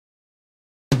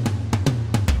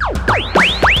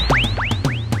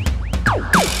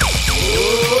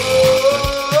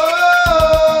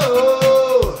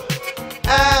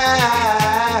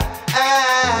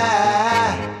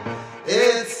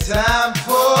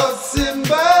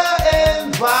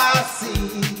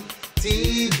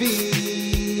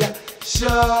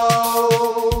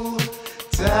show.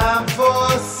 Time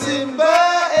for SIMBA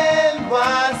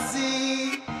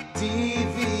NYC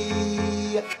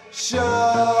TV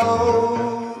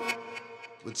show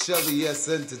with Shelda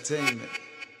Entertainment.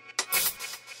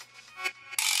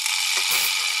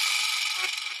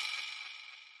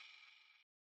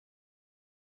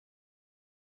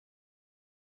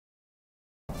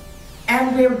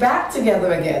 And we're back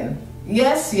together again.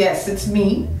 Yes, it's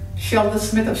me, Shelda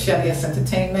Smith of Shelda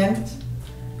Entertainment.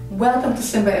 Welcome to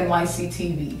SIMBA NYC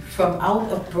TV from out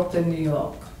of Brooklyn, New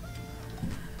York.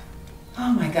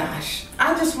 Oh my gosh,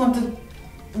 I just want to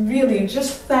really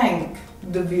just thank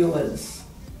the viewers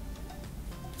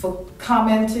for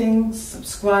commenting,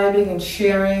 subscribing, and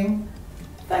sharing.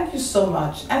 Thank you so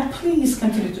much, and please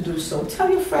continue to do so. Tell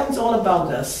your friends all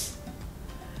about us.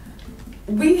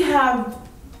 We have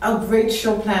a great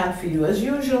show planned for you. As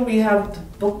usual, we have the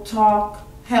book talk,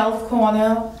 health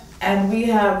corner, and we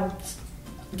have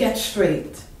Get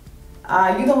Straight.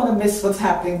 You don't want to miss what's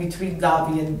happening between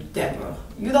Garvey and Deborah.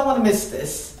 You don't want to miss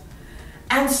this.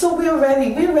 And so we're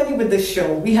ready with this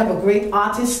show. We have a great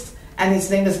artist, and his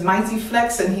name is Mighty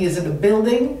Flex, and he is in the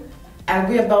building, and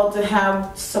we're about to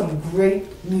have some great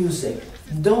music.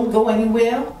 Don't go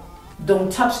anywhere.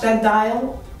 Don't touch that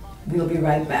dial. We'll be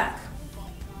right back.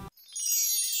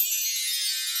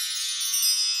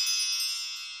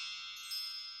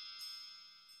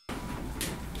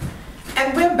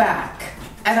 And we're back,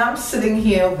 and I'm sitting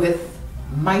here with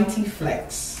Mighty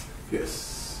Flex.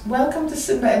 Yes. Welcome to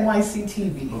SIMBA NYC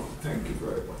TV. Oh, thank you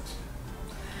very much.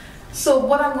 So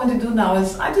what I'm going to do now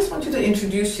is I just want you to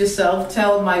introduce yourself,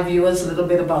 tell my viewers a little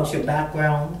bit about your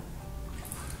background.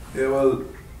 Yeah, well,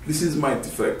 this is Mighty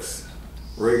Flex,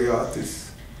 reggae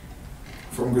artist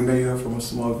from Grenada, from a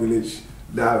small village,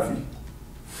 Davy.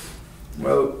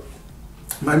 Well,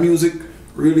 my music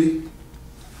really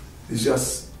is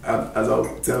just, as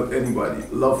I'll tell anybody,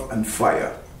 love and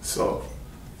fire. So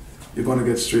you're gonna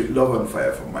get straight love and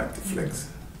fire from Mighty Flex.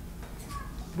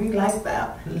 We like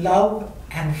that. Love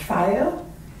and fire.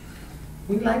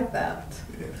 We like that.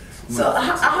 Yeah. So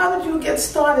how did you get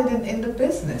started in the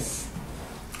business?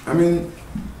 I mean,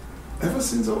 ever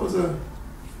since I was a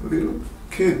little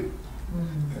kid,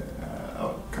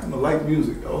 I kind of liked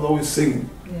music. I was always singing.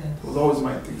 Yeah. It was always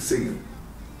my thing, singing.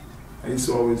 I used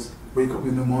to always wake up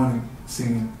in the morning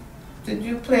singing. Did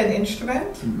you play an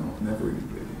instrument? No, never really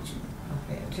played an instrument.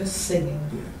 Okay, just singing.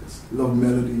 Yeah, just love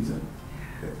melodies and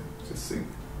just sing.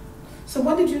 So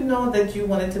when did you know that you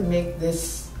wanted to make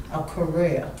this a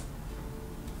career?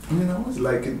 I mean, I always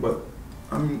like it, but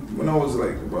when I was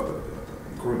like about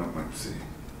growing up, like say,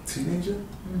 teenager,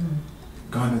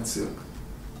 Garnet Silk.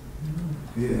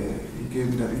 Yeah, he gave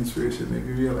me that inspiration, made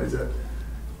me realize that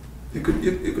you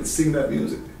could sing that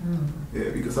music. Yeah,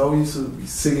 because I always used to be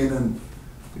singing, and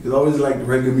because I always liked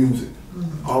reggae music,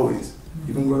 always.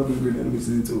 Even growing up in Grenada,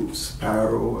 listening to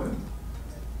Sparrow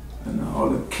and all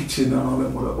the Kitchen and all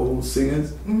them other old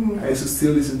singers. I used to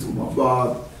still listen to my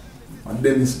Bob, my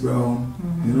Dennis Brown,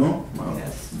 you know, my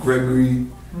Gregory,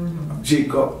 my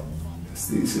Jacob. I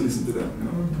still used to listen to them, you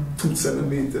know. 2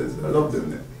 centimeters, I love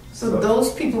them then. So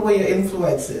those people were your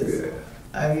influences. Yeah.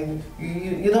 I mean,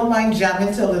 you don't mind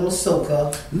jamming to a little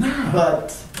soca,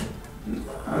 but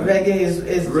reggae is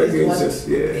reggae one, is just,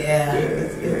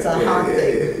 it's a hot thing.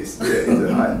 It's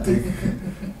a hot thing.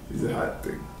 It's a hot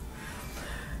thing.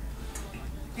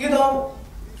 You know,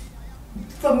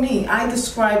 for me, I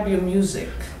describe your music,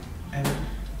 and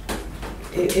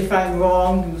if I'm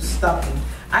wrong, you stop me.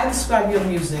 I describe your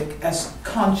music as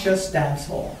conscious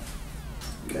dancehall.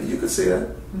 Yeah, you could say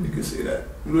that. You could say that.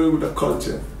 A little bit of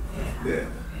culture. Yeah, you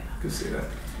could say that.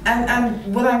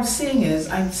 And what I'm seeing is,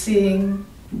 I'm seeing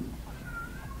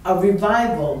a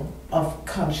revival of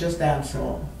conscious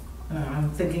dancehall.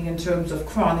 I'm thinking in terms of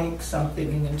Chronics, I'm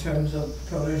thinking in terms of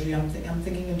Protege, I'm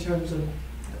thinking in terms of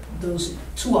those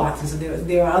two artists, and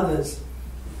there are others.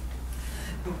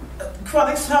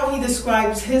 Chronics, how he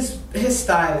describes his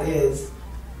style is,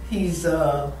 he's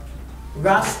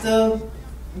Rasta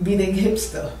beating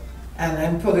hipster.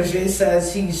 And Protege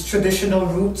says he's traditional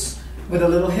roots with a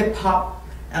little hip hop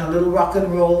and a little rock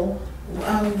and roll.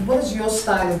 What is your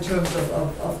style in terms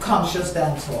of conscious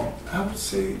dancehall? I would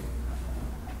say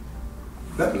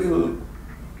that little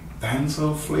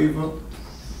dancehall flavor,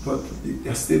 but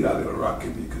you still got a little rocky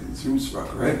because it's roots rock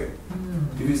reggae.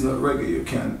 If it's not reggae, you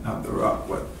can't have the rock,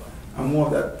 but I'm more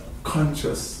of that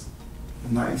conscious,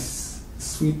 nice,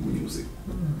 sweet music.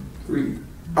 Really.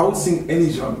 I would sing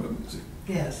any genre of music.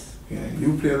 Yes. Yeah,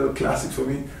 you play a little classic for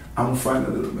me, I'm gonna find a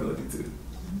little melody to it.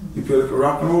 You play like a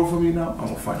rock and roll for me now, I'm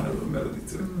gonna find a little melody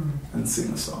to it and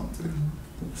sing a song to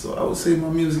it. So I would say my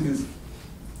music is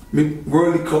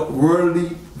worldly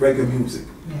reggae music.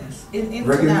 Yes,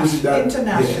 Reggae music that,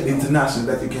 international. Yeah, international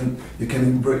that you can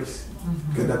embrace.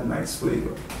 Get that nice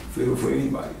flavor for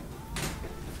anybody.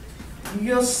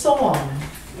 Your song,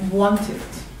 Wanted.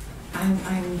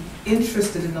 I'm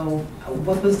interested to know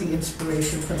what was the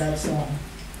inspiration for that song.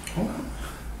 Oh,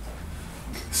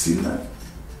 see that?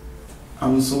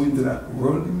 I'm so into that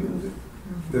worldly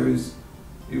music.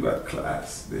 You got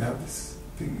class. They have this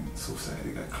thing in society.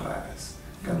 You got class.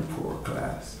 You got the poor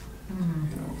class. You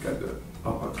know, got the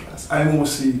upper class. I more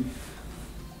see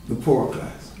the poor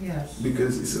class. Yes.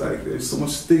 Because it's like there's so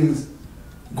much things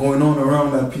going on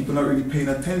around that people not really paying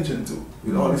attention to.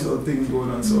 With all these other things going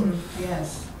on. So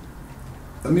yes.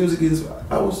 the music is.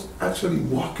 I was actually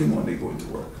walking one day going to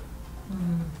work.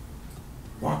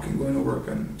 Walking, going to work,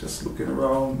 and just looking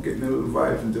around, getting a little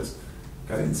vibe, and just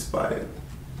got inspired.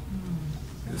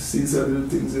 Just seeing certain little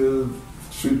things, a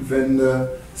street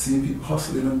vendor, seeing people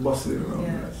hustling and bustling around.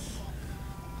 Yes.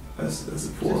 That's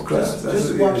a poor class.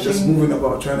 Just moving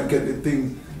about, trying to get the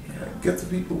thing, get the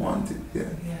people wanted. Yeah.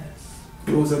 Yes.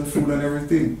 Clothes and food and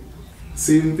everything.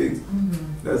 Same thing.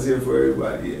 That's here for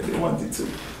everybody. Yeah, they want it too.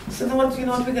 So you know what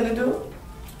we're gonna do?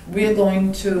 We're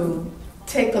going to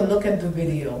take a look at the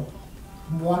video,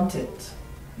 Wanted,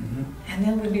 and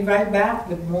then we'll be right back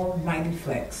with more Mighty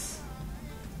Flex.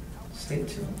 Stay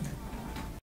tuned.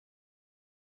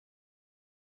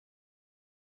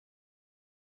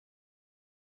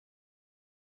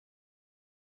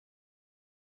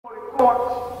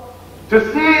 To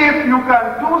see if you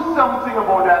can do something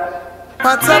about that.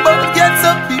 What's about get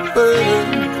some people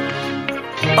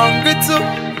hungry too?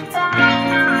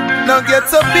 Now get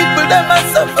some people them a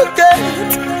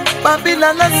suffocate.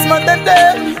 Babylon a smother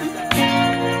them.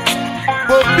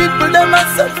 Poor people them a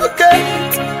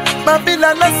suffocate.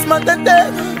 Babylon a smother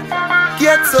them.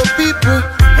 Get some people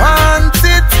want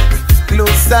it,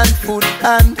 clothes and food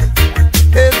and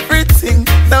everything.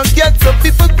 Now get some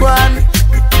people gone.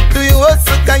 Do you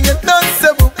also can you not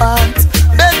say we want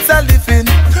better living?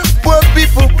 Poor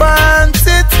people want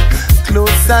it,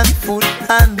 clothes and food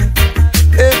and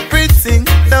everything.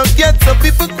 Now get some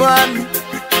people gone.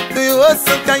 Do you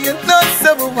also can you not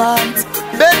say we want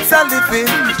better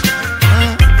living?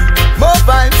 More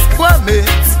vibes, more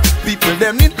mates. People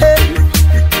them need help.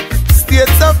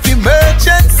 State of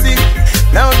emergency.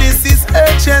 Now this is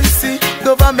urgency.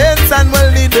 Governments and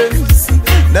world leaders.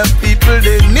 The people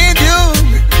they need you.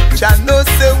 Jah know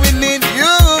say we need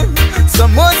you. So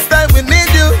most time we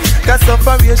need you. Cause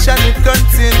operation it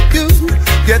continue.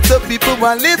 Get the people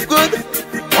want live good,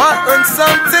 want earn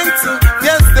something too.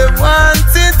 Yes they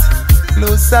want it,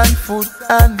 clothes and food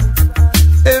and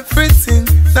everything.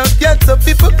 Now get the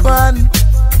people want.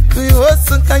 Do you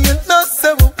also can you not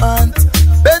say we want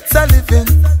better living?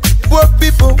 Poor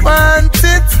people want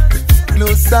it,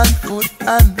 clothes and food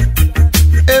and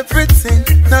everything.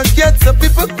 Now get the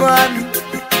people want.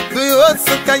 Do you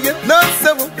also can you not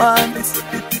say we want?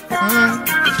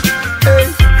 Hey,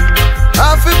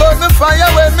 I feel about me fire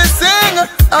when me sing.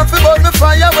 I feel about me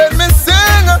fire when me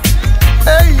sing.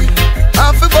 Hey,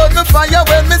 I feel about me fire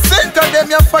when me sing. Cause them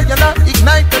your fire now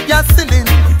ignite up your ceiling.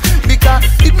 Because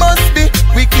it must be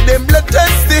wicked and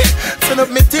bloodthirsty. Son of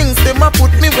me things them a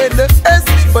put me where the S.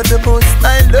 But the most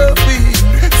I love we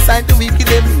side the wicked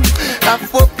them. I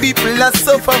poor people that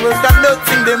suffer work and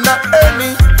nothing them not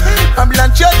earning. Babylon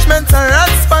judgment and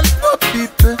rats for poor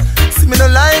people. See me no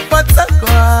like what's a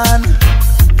gone.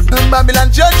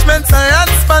 Babylon judgment and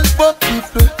rats for poor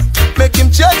people. Make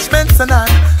him judgments and all.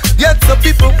 Yet some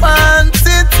people want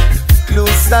it,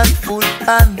 clothes and food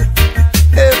and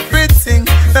everything.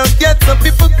 Now get some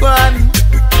people gone.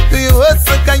 Do you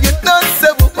also can you not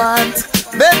say we want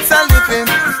better living?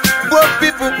 Poor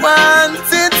people want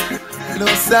it,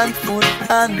 clothes and food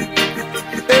and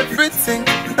everything.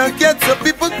 Now get some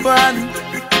people gone.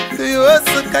 Do you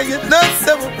also can you not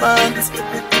say we want?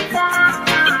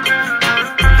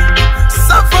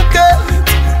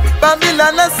 Suffocate,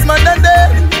 Babylon a smother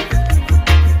them.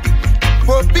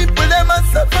 Poor people them a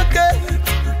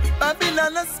suffocate,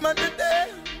 Babylon a smother them.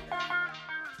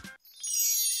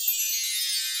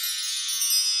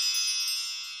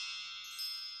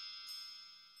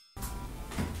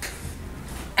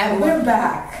 And we're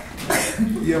back.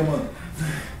 Yeah, man.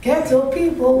 Ghetto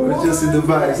people. We're just in the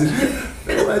vibes.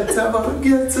 What about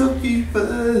ghetto people?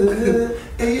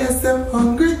 Hey, yes, I'm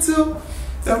hungry too.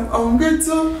 I'm hungry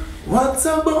too. What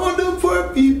about the poor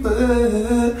people?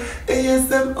 Hey,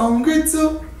 yes, I'm hungry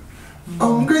too.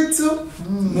 Hungry too.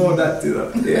 No, that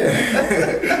too. Yeah.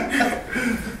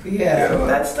 Yeah,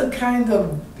 that's the kind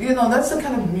of, that's the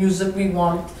kind of music we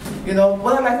want. You know,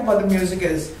 what I like about the music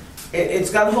is It's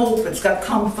got hope, it's got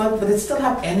comfort, but it still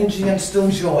have energy and still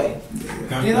joy.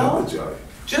 Yeah, you know? Joy.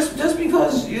 Just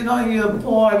because, you know, you're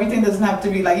poor, everything doesn't have to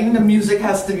be like, even the music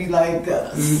has to be like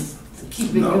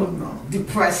keeping you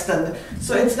depressed. And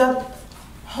so it's got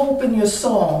hope in your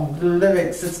song, the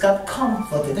lyrics, it's got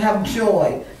comfort, it have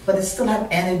joy, but it still have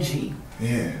energy.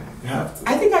 Yeah, you have to.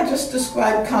 I think I just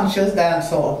described conscious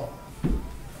dancehall.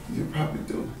 You probably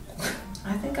do.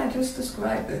 I think I just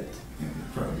described it. Yeah, you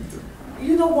probably do.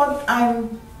 You know what,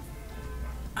 I'm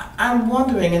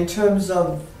wondering in terms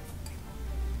of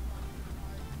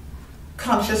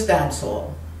conscious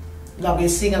dancehall. Now we're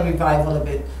seeing a revival of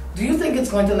it. Do you think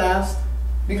it's going to last?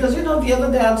 Because you know the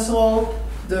other dancehall,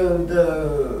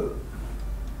 the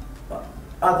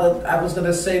other, I was going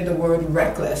to say the word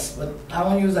reckless, but I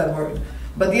won't use that word.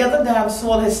 But the other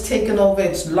dancehall has taken over.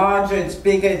 It's larger, it's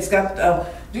bigger, it's got.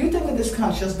 Do you think that this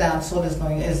conscious dancehall it's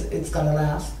going to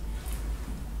last?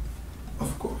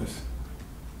 Of course,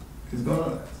 it's gonna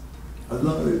last. As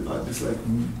long as it's artists like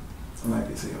me, and like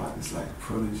they say, artists like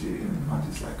Prodigy and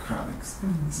artists like Chronics,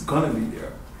 it's gonna be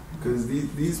there because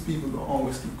these people will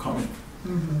always keep coming.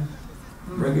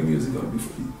 Reggae music gonna be.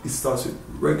 It starts with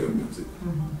reggae music,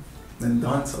 then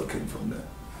dancehall came from there.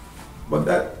 But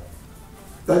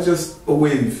that's just a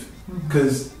wave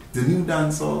because the new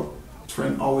dancehall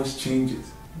trend always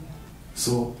changes.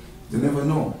 So you never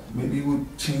know. Maybe it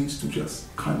would change to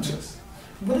just conscious.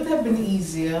 Would it have been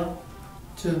easier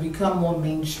to become more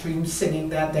mainstream singing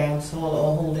that dancehall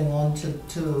or holding on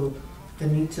to the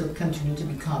need to continue to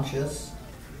be conscious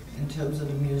in terms of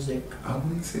the music? I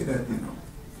wouldn't say that, you know.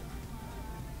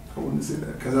 I wouldn't say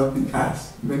that because I've been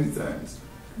asked many times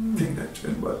take that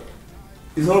trend, but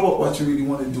it's all about what you really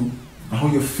want to do and how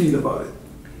you feel about it.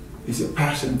 It's your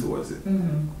passion towards it.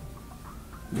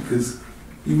 Because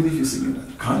even if you're singing a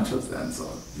conscious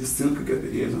dancehall, you still could get the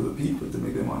ears of the people to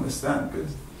make them understand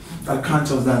because that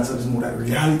conscious dancehall is more that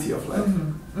reality of life.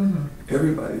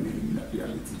 Everybody living in that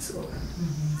reality, so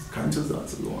conscious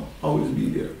dancehall will always be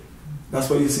there. That's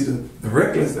why you see the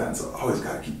reckless dancehall always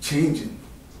got to keep changing.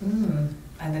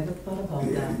 I never thought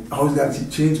about that. Always got to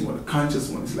keep changing. When the conscious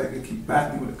one is like they keep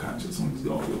battling with the conscious one, it's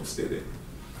always stay there.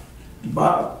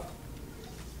 Bob,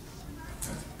 that's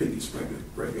the biggest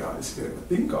reggae artist you could ever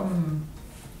think of.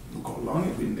 Look how long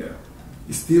it's been there.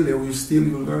 It's still there. We're still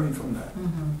even learning from that.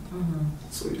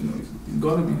 So you know, it's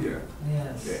gonna be there.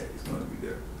 Yes. Yeah, it's gonna be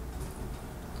there.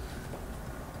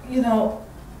 You know,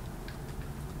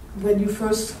 when you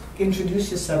first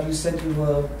introduced yourself, you said you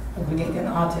were a Grenadian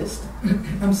artist.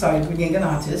 I'm sorry, Grenadian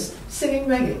artist singing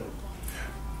reggae.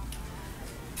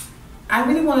 I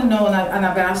really want to know, and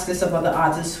I've asked this of other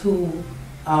artists who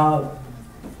are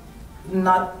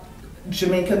not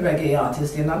Jamaican reggae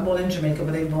artists. They're not born in Jamaica,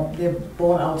 but they're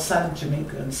born outside of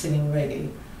Jamaica and singing reggae.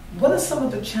 What are some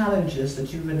of the challenges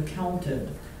that you've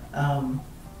encountered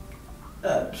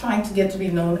trying to get to be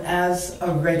known as a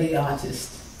reggae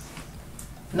artist?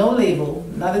 No label,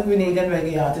 not a Grenadian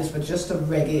reggae artist, but just a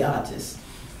reggae artist.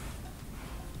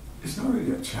 It's not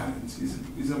really a challenge.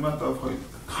 It's a matter of how the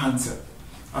concept.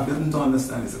 I didn't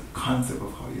understand it's a concept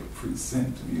of how you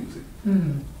present music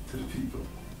to the people.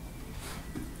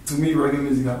 To me, reggae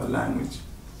music has a language.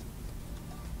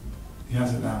 It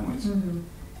has a language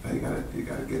that you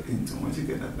gotta get into. Once you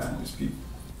get that language,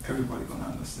 everybody gonna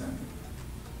understand it.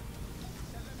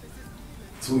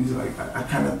 So it's like I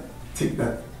kind of take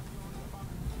that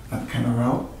kind of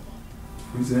route,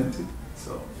 present it.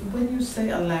 So when you say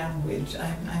a language,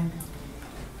 I'm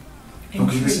okay,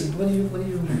 intrigued. What do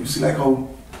you mean? You see, like how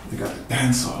they got the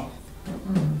dancehall.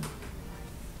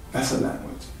 That's a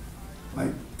language.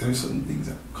 Like there's certain things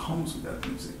that comes with that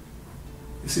music.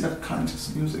 You see that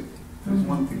conscious music. There's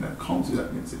one thing that comes with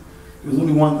that music. There's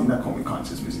only one thing that comes with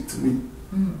conscious music to me.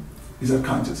 Is that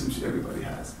conscious which everybody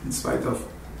has, in spite of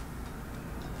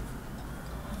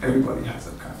everybody has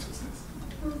that consciousness.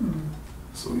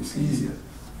 So it's easier.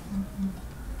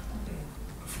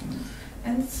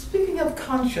 And speaking of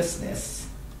consciousness,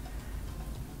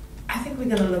 I think we're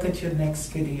going to look at your next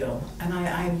video. And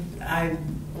I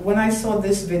when I saw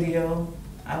this video,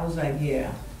 I was like,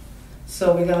 yeah.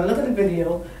 So we're going to look at the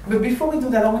video. But before we do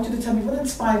that, I want you to tell me what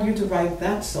inspired you to write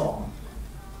that song.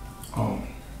 Oh,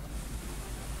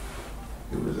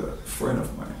 it was a friend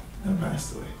of mine that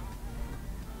passed away.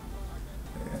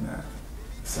 And I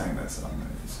sang that song.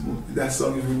 That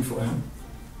song is really for him.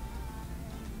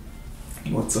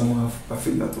 But somehow I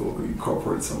feel that to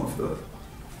incorporate some of the,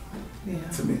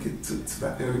 to make it to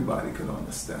that everybody can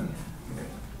understand. Yeah.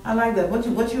 I like that.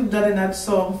 What you've done in that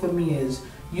song for me is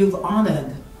you've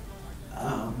honored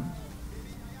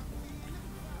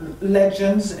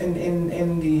legends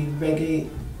in the reggae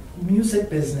music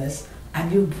business,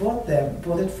 and you brought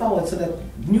it forward so that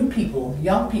new people,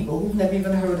 young people who've never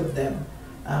even heard of them,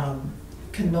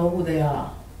 can know who they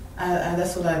are. And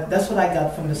that's what I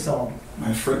got from the song.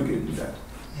 My friend gave me that.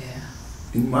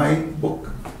 Yeah. In my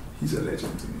book, he's a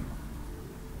legend to me.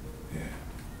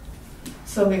 Yeah.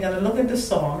 So we're gonna look at the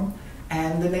song,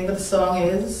 and the name of the song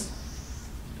is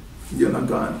You're Not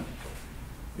Gone.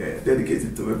 Yeah,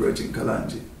 dedicated to my virgin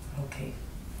Kalanji. okay.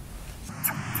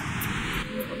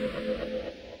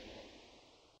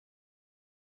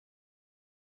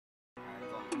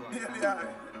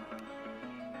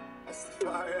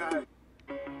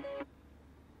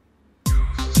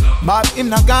 Bob him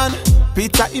not gone,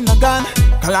 Peter him not gone,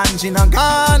 Kalanji not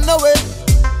gone away.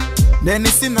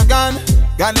 Dennis him not gone,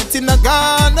 Garnet him not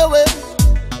gone away.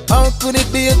 How could it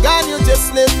be a gone? You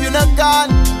just left, you not gone.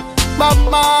 Bob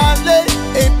Marley,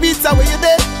 hey Peter, where you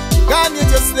there? Gone, you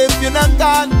just left, you not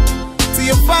gone. To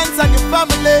your fans and your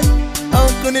family. How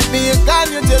could it be a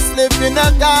gone? You just left, you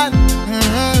not gone.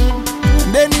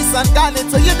 Dennis and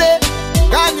Garnet, where you there?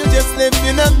 Gone, you just left,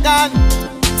 you not gone.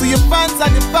 To your fans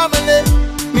and your family.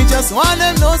 Me just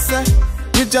wanna know, sir,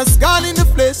 you just gone in the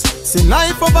place. See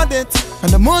life over death,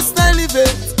 and the most I live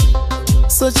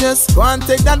it. So just go and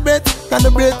take that breath, cause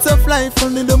the breath of life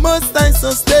only the most I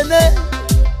sustain it.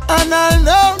 And I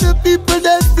know the people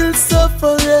that still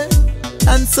suffering,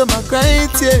 and some are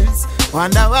crying tears.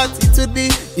 Wonder what it would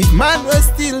be if man was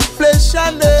still flesh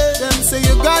and blood. Them say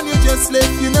you gone, you just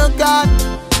left, you know gone.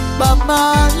 Bob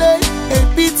Marley, hey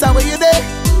Peter, where you there?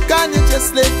 Gone, you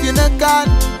just left, you know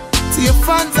gone. To your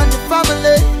fans and your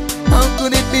family. How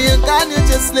could it be a gone? You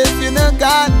just left, you know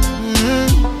gone.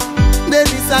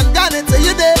 Dennis and Garnet, are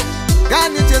you there?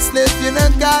 Gone, you just left, you know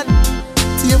gone.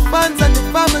 To your fans and your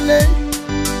family.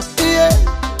 Yeah,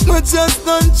 but just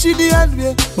don't cheat the hard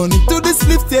way. Money to the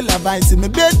slip tail, I buy in my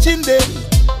bed chin day.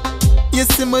 You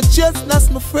see my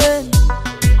chestnuts, my friend.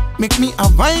 Make me a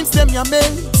vines, them your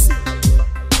mates.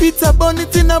 Peter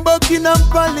Bonnet in a Buckingham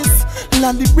Palace.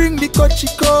 Landy bring the coachy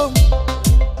come.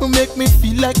 Who make me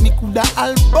feel like me coulda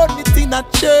all burn it in a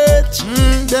church.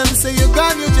 Them say you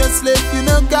gone, you just left, you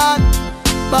know gone.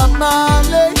 Bob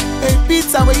Marley, hey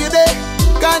Peter, where you there?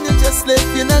 Gone, you just left,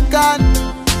 you know gone.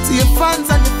 To your fans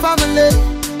and your family.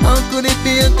 How could it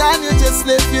be you gone, you just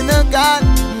left, you know gone.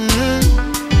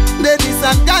 Dennis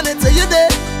and Garnet, are you there?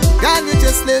 Gone, you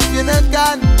just left, you know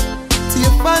gone. To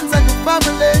your fans and your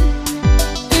family.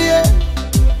 Yeah,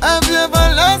 have you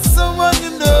ever lost someone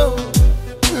you know?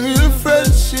 Real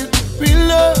friendship, real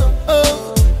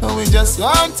love, and we just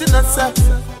want to not say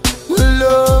we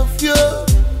love you.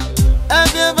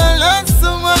 Have you ever lost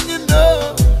someone you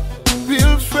know?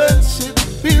 Real friendship,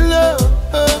 real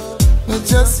love, we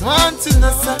just want to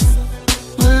not say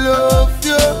we love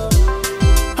you.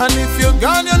 And if you're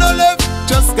gone, you're not left,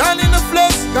 just gone in the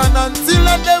flesh, gone until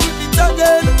the day we meet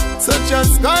again. So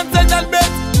just go and take that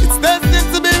breath, it's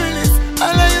destined to be released.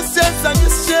 All of your stress and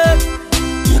your shame,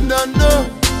 you don't know.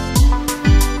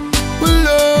 We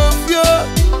love you,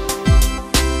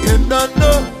 you don't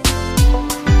know.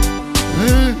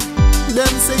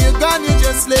 Them say you gone, you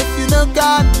just left, you know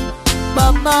gone.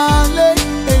 Bob Marley,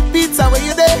 hey Peter, where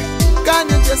you there? Gone,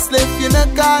 you just left, you know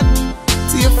gone.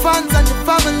 To your fans and your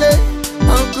family.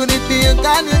 How could it be you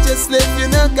gone, you just left, you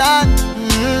know gone.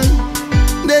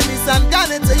 Dennis and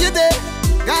Garnet, are you there?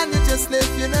 Gone, you just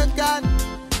left, you know gone.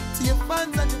 To your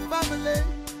fans and your family.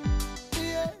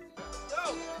 Yeah.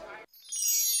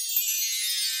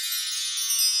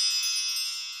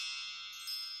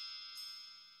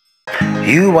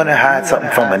 You wanna hide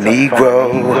something from a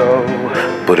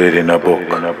Negro? Put it in a book.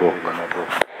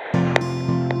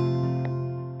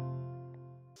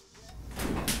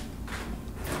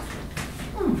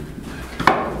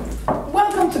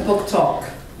 Welcome to Book Talk.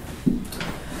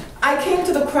 I came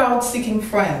to the crowd seeking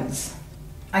friends.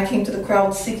 I came to the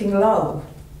crowd seeking love.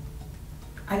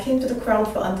 I came to the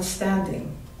crowd for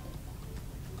understanding.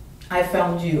 I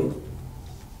found you.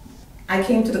 I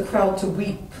came to the crowd to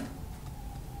weep.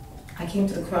 I came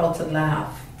to the crowd to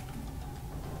laugh.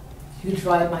 You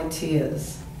dried my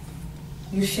tears.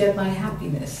 You shared my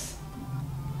happiness.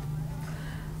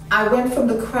 I went from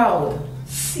the crowd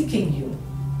seeking you.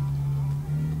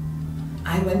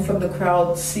 I went from the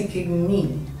crowd seeking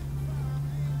me.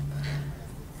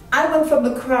 I went from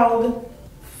the crowd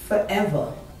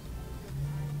forever,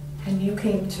 and you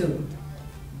came too.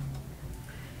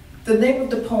 The name of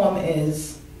the poem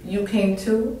is You Came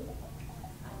Too,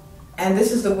 and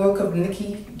this is the work of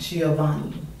Nikki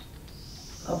Giovanni,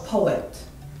 a poet,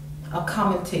 a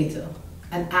commentator,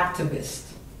 an activist,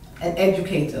 an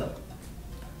educator.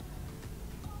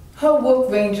 Her work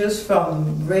ranges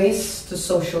from race to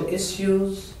social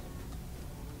issues,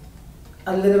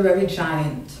 a literary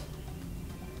giant.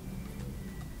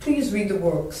 Please read the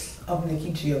works of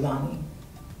Nikki Giovanni.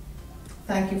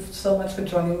 Thank you so much for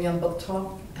joining me on Book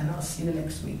Talk, and I'll see you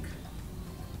next week.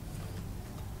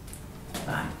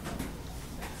 Bye.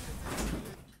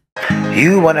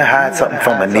 You wanna hide something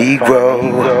from a Negro?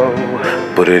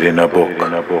 Put it in a book.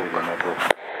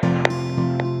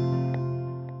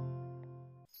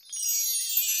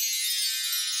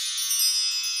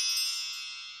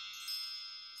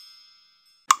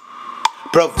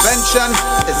 Prevention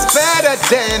is better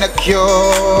than a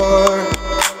cure.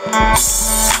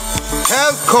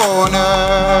 Health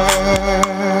Corner.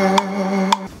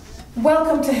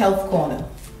 Welcome to Health Corner.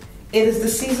 It is the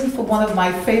season for one of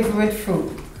my favorite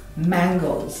fruit,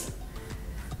 mangoes.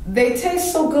 They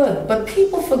taste so good, but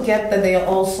people forget that they are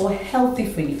also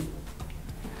healthy for you.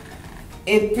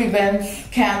 It prevents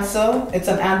cancer, it's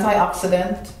an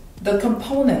antioxidant. The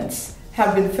components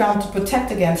have been found to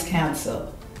protect against cancer.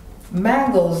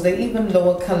 Mangoes, they even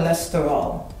lower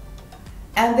cholesterol.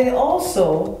 And they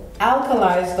also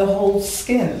alkalize the whole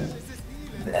skin.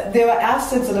 There are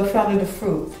acids that are found in the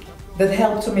fruit that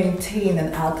help to maintain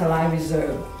an alkali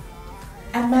reserve.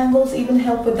 And mangoes even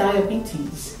help with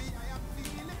diabetes.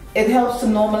 It helps to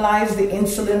normalize the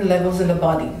insulin levels in the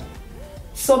body.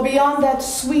 So beyond that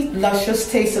sweet,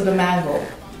 luscious taste of the mango,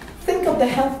 think of the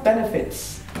health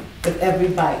benefits with every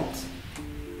bite.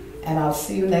 And I'll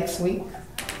see you next week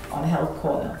on Health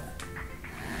Corner.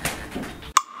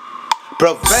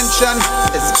 Prevention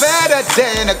is better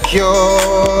than a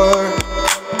cure.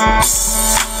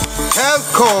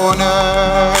 Health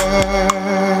Corner.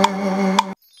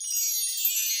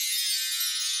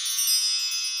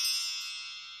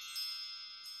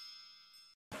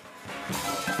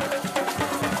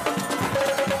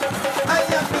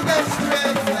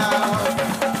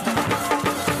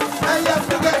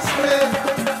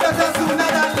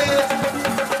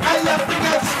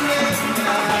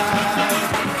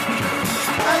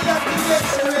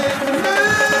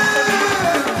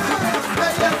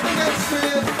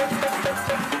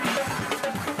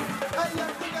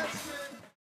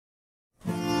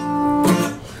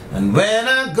 And when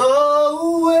I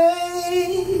go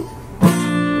away,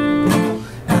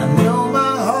 I know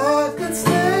my heart could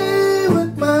stay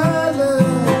with my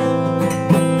love.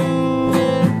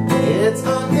 It's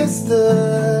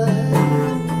understood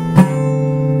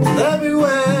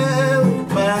everywhere with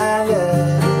my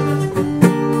love.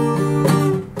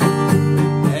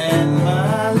 And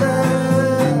my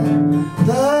love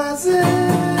does it.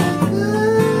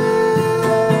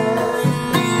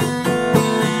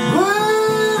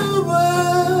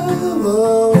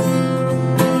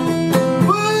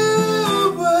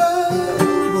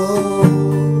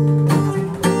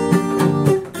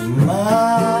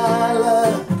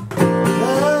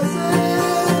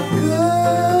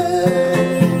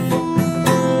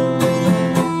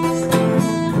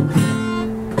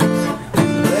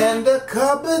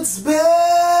 Cupboard's bare,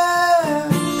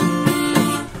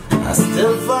 I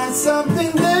still find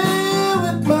something there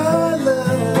with my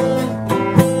love.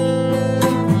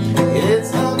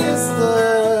 It's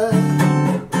understood,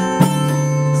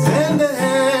 it's in the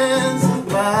hands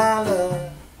of my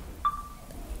love.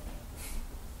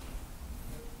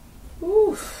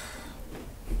 Oof.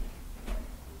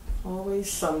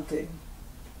 Always something.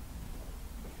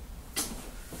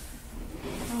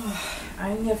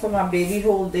 I ain't here for my baby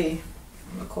whole day.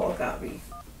 I'm gonna call Gabby.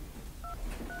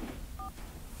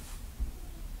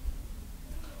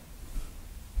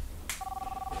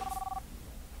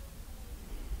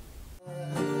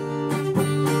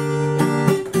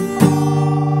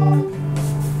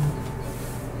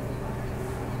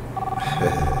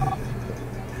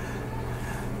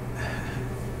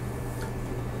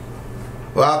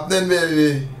 What happening,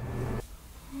 baby?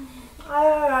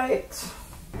 Alright.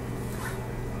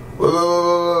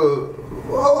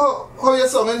 How you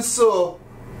singing so?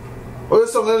 How you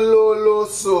singing low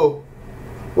so?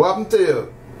 What happened to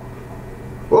you?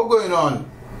 What's going on?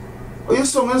 Are you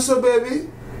singing so, baby?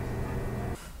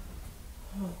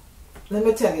 Let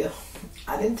me tell you.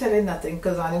 I didn't tell you nothing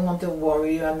because I didn't want to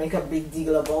worry you and make a big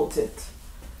deal about it.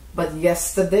 But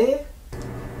yesterday,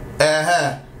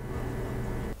 that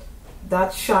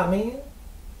Charmaine,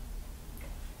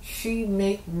 she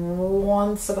make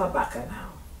one set of bacchanal.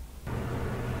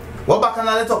 What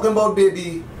bacchanal are you talking about,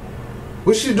 baby?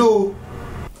 What she do?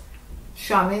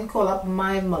 Charmaine call up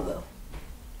my mother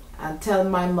and tell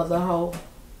my mother how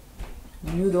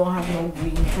you don't have no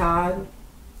green card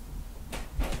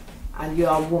and you're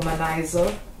a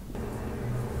womanizer.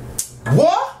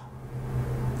 What?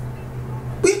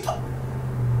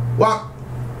 What?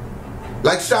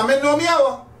 Like Charmaine know me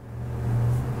or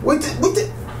what? What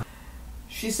it?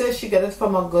 She says she got it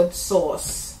from a good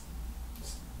source.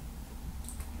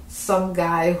 Some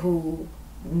guy who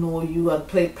know you and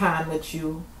play pan with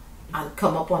you and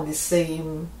come up on the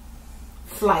same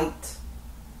flight,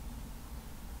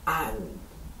 and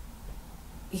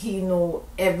he know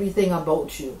everything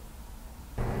about you.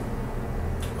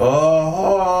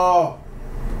 Oh.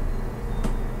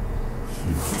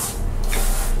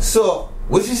 So,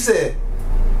 what she say?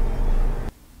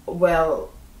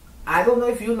 Well, I don't know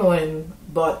if you know him,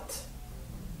 but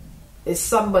it's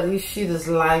somebody she does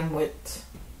line with.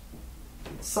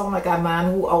 Sound like a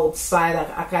man who outside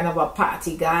a kind of a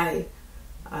party guy,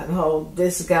 and how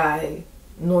this guy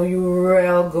know you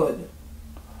real good.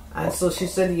 And so she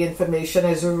said the information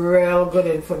is real good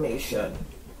information.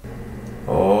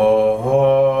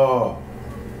 Oh.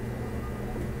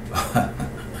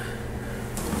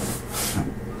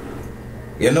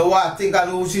 You know what? I think I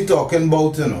know what she's talking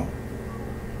about, you know.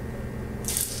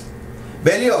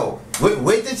 Benio,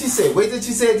 wait did she say? Wait did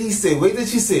she say? Did he say? Wait did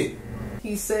she say?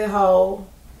 He said how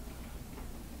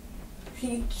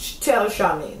he tell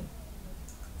Charmaine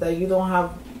that you don't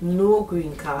have no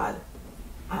green card,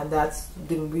 and that's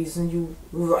the reason you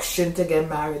rushing to get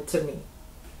married to me.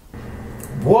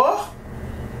 What?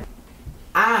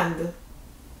 And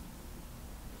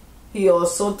he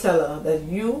also tell her that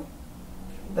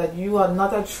you are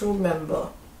not a true member,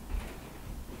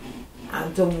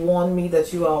 and to warn me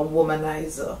that you are a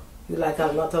womanizer. You like a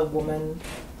lot of women.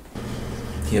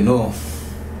 You know,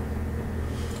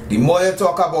 the more you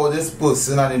talk about this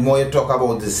person and the more you talk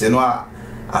about this, you know,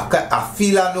 I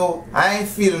feel I know. I ain't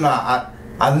feel now.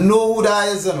 I know who that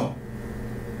is, you know.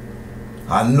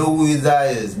 I know who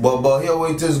that is. But here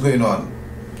what is going on.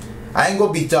 I ain't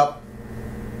go beat up.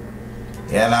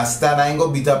 You understand? I ain't go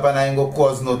beat up and I ain't go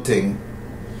cause nothing.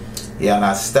 You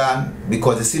understand?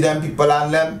 Because you see them people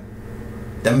and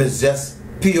them is just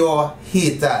pure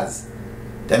haters.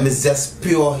 Them is just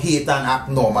pure hate and act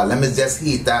normal. Them is just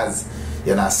haters.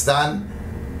 You understand?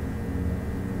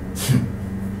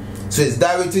 So is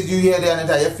that what you hear there and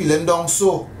are you feeling down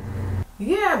so?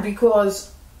 Yeah,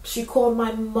 because she called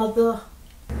my mother.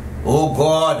 Oh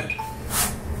God.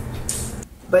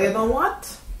 But you know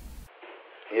what?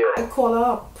 Yeah. I call her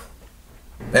up.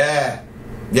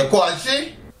 You call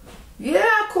she? Yeah,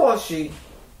 I call she.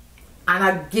 And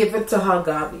I give it to her,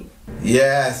 Gabi.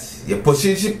 Yes, you're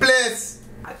pushing she place.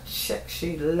 I check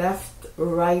she left,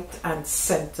 right, and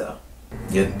center.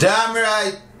 You're damn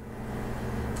right.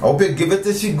 I hope you give it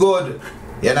to she good.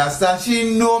 You understand?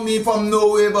 She know me from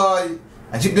nowhere, boy.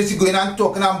 And she going and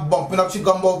talking and bumping up, she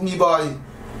come about me, boy.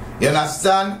 You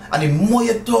understand? And the more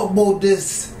you talk about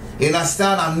this, you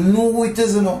understand? I know who it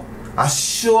is, you know. I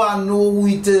sure I know who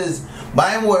it is. But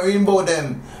I'm worrying about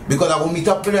them. Because I will meet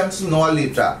up with them sooner or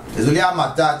later. It's only a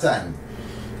matter of time.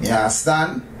 You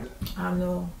understand? I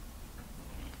know.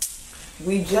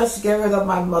 We just get rid of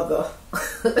my mother.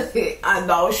 And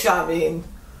now Charmaine.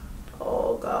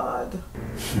 Oh God.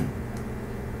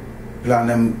 Plan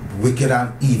them wicked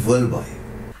and evil, boy.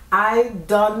 I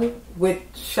done with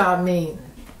Charmaine.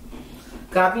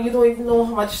 Gabi, you don't even know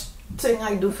how much thing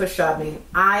I do for Charmaine.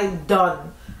 I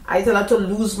done. I tell her to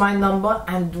lose my number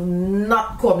and do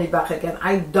not call me back again.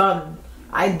 I done.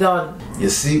 You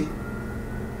see?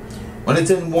 When I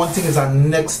tell you one thing is the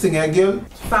next thing, girl.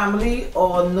 Family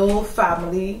or no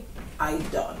family, I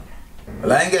done.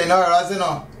 Well, I ain't getting no harass, you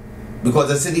know.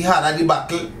 Because I see the harder the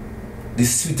battle, the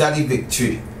sweeter the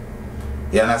victory.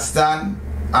 You understand?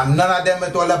 And none of them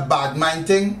at all a bad mind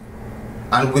thing.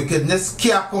 And wickedness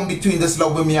can't come between this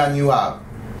love with me and you have.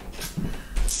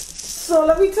 So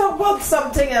let me talk about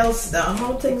something else now.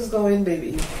 How things going,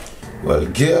 baby? Well,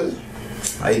 girl,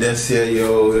 I just hear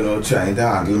you know, trying to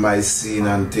handle my scene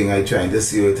and thing. I trying to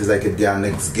see what it is I could get our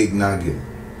next gig now, girl.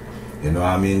 You know what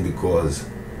I mean? Because,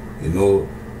 you know,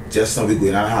 just now we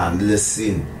going to handle the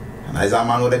scene. And as a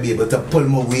man would be able to pull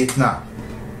my weight now.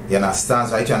 You understand?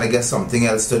 So I trying to get something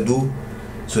else to do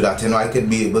so that, you know, I could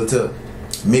be able to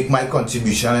make my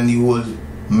contribution in the whole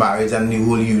marriage and the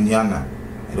whole union now.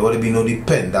 I don't want to be no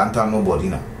dependent on nobody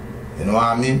now. You know what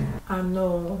I mean? I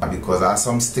know. Because I have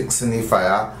some sticks in the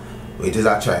fire, which is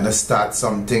I trying to start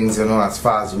some things, you know, as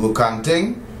far as work and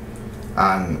thing.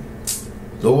 And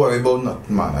don't worry about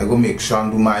nothing, man. I go make sure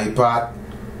and do my part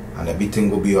and everything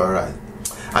will be alright.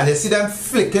 And you see them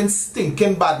flicking,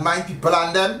 stinking, bad mind people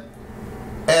and them?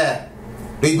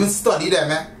 They even study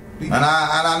them, eh? And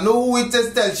I know who it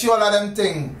is tell you all of them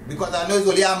things. Because I know it's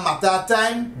only a matter of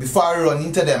time before I run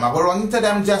into them. I go run into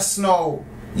them just now.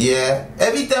 Yeah.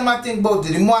 Every time I think about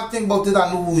it, the more I think about it,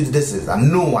 I know who this is. I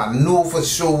know for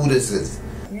sure who this is.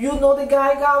 You know the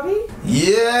guy, Gabi?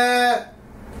 Yeah.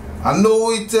 I know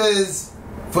who it is.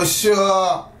 For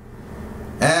sure.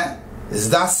 Is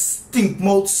that stink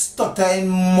mouth stuttering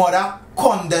mother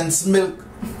condensed milk?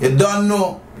 You don't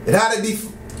know. It had to be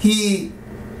he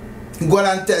go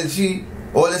and tell she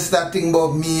all this that thing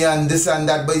about me and this and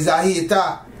that, but he's a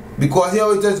hater. Because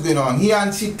here it is going on. He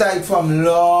and she tied from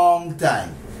long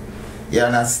time. You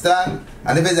understand?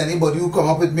 And if there's anybody who come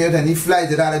up with me with any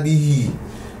flight, it had to be he.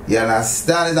 You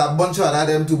understand? There's a bunch of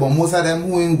other them too, but most of them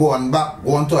who ain't going back,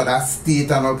 going to other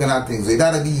state and all kind of things. So it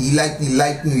had to be he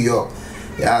like New York.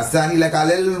 You understand? He like a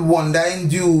little wandering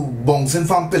Jew bouncing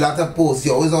from pillar to post. He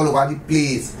always all over the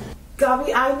place.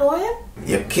 Gabby, I know him.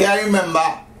 You can't remember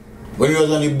when he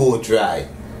was on the boat ride.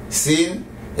 See?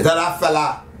 It's that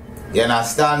fella, you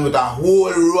understand, with a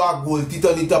whole row of gold teeth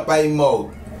on the top of his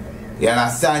mouth. You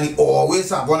understand? He always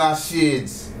have on his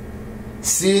shades.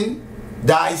 See?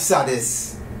 That is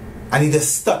saddest. And he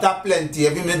just stutter plenty.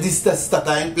 Every minute he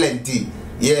stuttering plenty.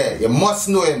 Yeah, you must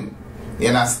know him. You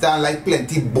understand? Like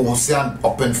plenty bossy and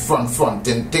up in front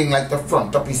and thing like the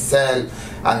front of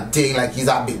himself and thing like he's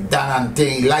a big dan and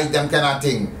thing like them kind of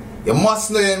thing. You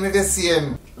must know him if you see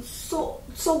him. So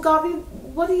Gabby,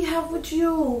 what do you have with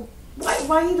you?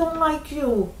 Why he don't like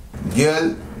you?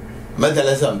 Girl, I'll tell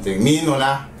you something. Me know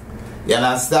na. You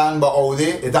understand? But out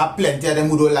there, it have plenty of them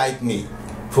who don't like me.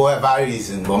 For whatever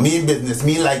reason. But me in business,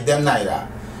 me like them neither.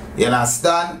 You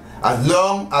understand? As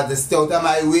long as they stay out of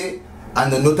my way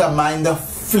and they not mind the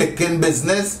flicking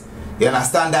business, you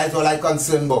understand? That's all I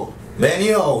concern about. But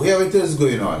anyhow, here it is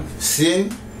going on. See?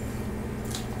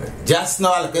 Just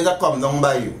now, look, I come down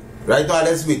by you. Right now, I'm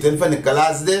just waiting for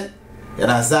Nicholas Day. You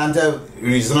understand? To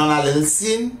reason on a little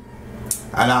scene.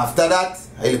 And after that,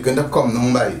 I look to come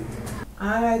down by you.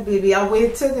 Alright, baby, I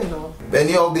waited, you know. But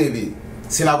anyhow, baby,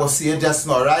 see, I go see you just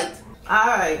now, right?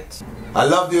 Alright. I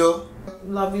love you.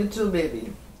 Love you too,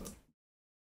 baby.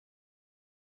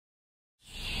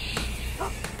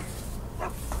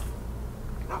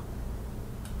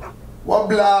 What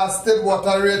blasted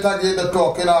water rate again they're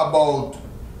talking about?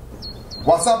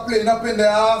 What's up playing up in the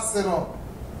ass, you know?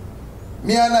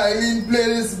 Me and Eileen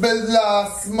played this bill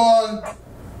last month.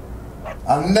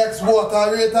 And next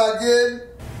water rate again.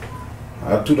 I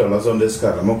have $2 on this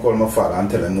card. I'm going to call my father and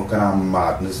tell him what kind of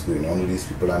madness going on with these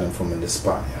people and them from in the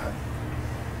Spaniard.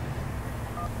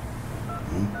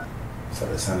 So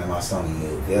they send him a some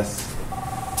move, yes?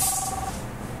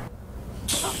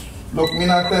 Look, me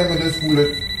not telling me this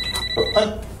bullet.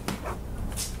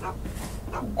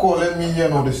 Calling me here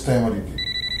now this time of the day.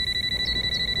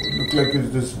 It look like it's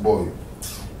this boy.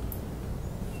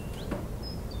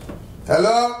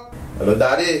 Hello? Hello,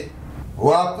 Daddy.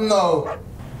 What now?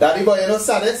 Daddy boy, you know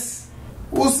Saddest?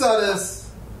 Who Saddest?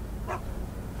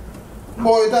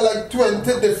 Boy, there are like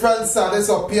 20 different Saddest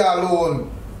up here alone.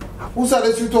 Who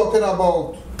Saddest you talking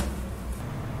about?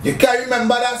 You can't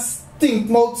remember that stink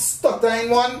mouth stuttering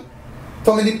one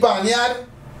from in the Spaniard?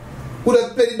 Who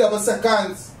that play the double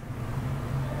seconds?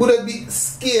 Who that be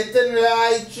skating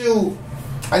right through?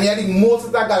 And he had the most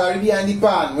of the gallery behind the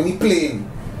pan when he playing.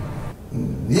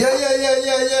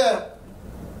 Yeah.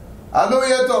 I know what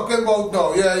you're talking about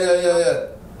now. Yeah.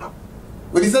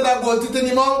 When he said that gold teeth in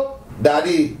him out?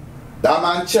 Daddy, that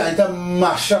man trying to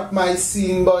mash up my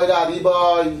scene, boy, Daddy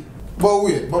boy. But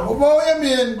wait, but what you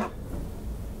mean?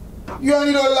 You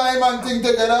only don't lie man thing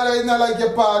together, it's not like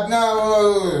your partner.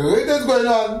 What is going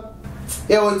on?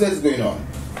 Yeah, what is going on?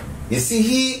 You see,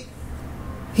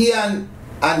 he and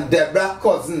Deborah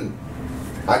cousin,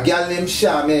 a girl named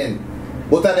Charmaine,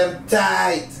 both of them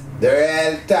tight.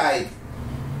 They're real tight.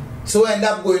 So what end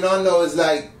up going on now is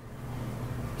like,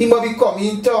 he might be coming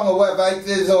in town or whatever it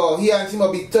is, or he and she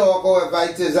might be talk or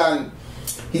whatever it is, and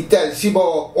he tells she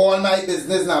about all my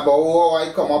business now, about how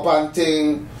I come up and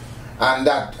thing, and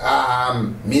that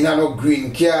me not no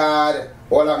green card,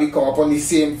 all of we come up on the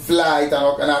same flight and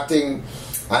all kind of thing,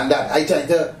 and that I trying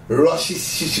to rush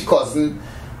his cousin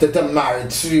to marry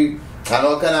through, and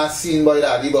all kind of scene, boy,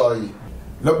 Daddy boy.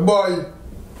 Look boy,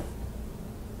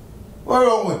 what's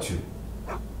wrong with you?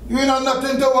 You ain't have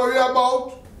nothing to worry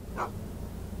about.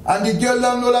 And the girl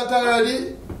don't know that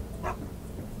already.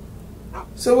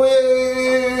 So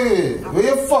where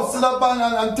you fussing up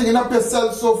and thinking up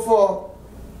yourself so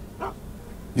far?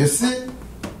 You see?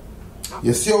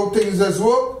 You see how things just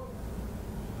work?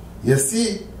 You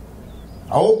see?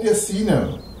 I hope you see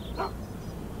now.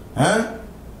 Huh?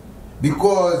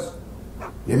 Because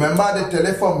you remember the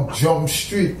telephone Jump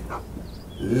Street.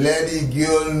 Let the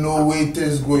girl know what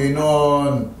is going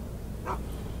on.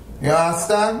 You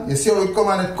understand? You see how it come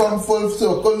and it come full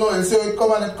circle now? You see how it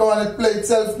come and it play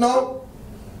itself now?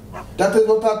 That is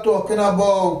what I'm talking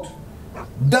about.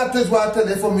 That is why I tell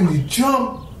you from in the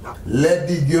jump. Let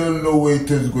the girl know what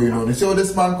it is going on. You see how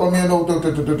this man come here now to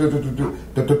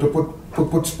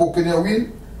put spoke in your wheel?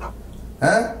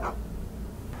 Huh?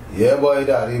 Yeah, boy,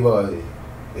 daddy, boy.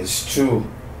 It's true.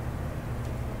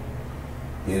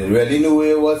 You really know what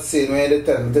you was saying when you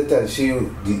tell me to tell she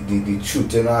the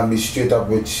truth, you know, and be straight up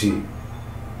with she.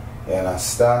 You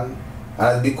understand?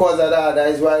 And because of that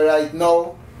is why right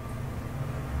now,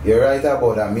 you're right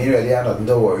about that. Me really have nothing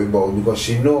to worry about because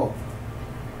she know.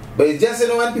 But it's just, you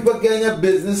know, when people get in your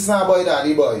business now, boy,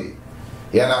 daddy, boy.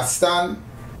 You understand?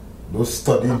 Don't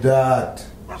study that.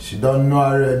 She don't know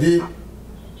already.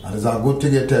 And it's a good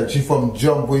thing you tell she from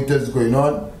jump what is going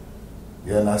on.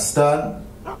 You understand?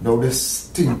 Now this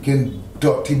stinking,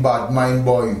 dirty, bad mind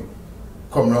boy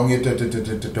come around here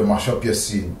to mash up your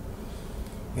scene.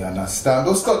 You understand?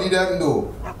 Don't study them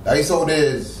though. That is how it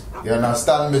is. You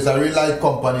understand? It's a real life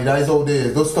company. That is how it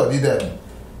is. Don't study them.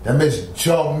 Them is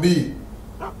jumpy.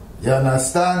 You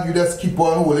understand? You just keep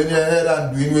on holding your head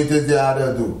and doing what it is they have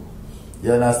to do.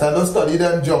 You understand? Don't study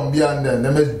them jumpy and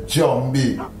them is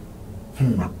jumpy.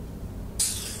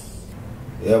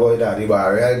 Yeah, boy, daddy, but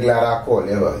I'm really glad I called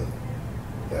you, boy.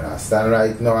 You understand?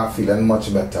 Right now, I'm feeling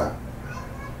much better.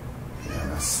 You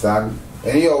understand?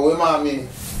 Anyhow, where mommy?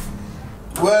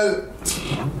 Well,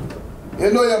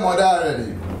 you know your mother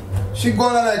already. She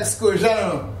gone on an excursion, you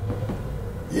know?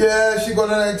 Yeah, she gone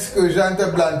on an excursion to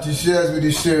Blanchisseuse with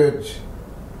the church.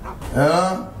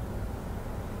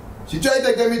 She tried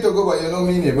to get me to go, but you know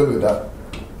me ain't able with that.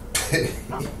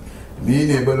 Me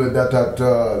ain't able with that at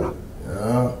all.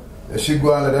 She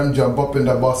go and let them jump up in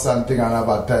the bus and thing and have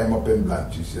a time up in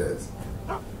Blanchisseuse.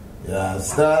 You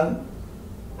understand?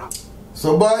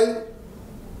 So boy,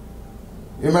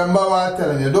 remember what I'm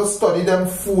telling you, don't study them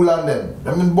fool and them.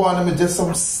 Them born them just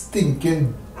some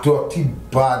stinking, dirty,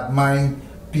 bad mind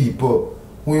people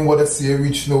who ain't want to see you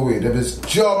reach no way. Them is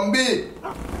jumpy.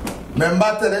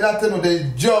 Remember telling that you know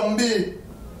they jumpy.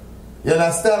 You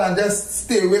understand? And just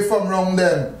stay away from wrong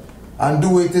them and do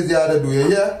what it is you have to do,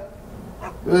 yeah?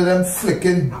 Them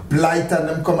flicking blight and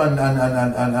them come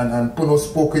and put no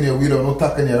spoke in your wheel or no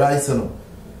tuck in your rice, you know.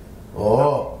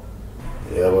 Oh.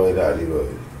 Yeah, boy, daddy, boy.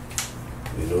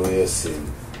 You know what you're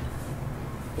saying.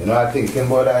 You know, I'm thinking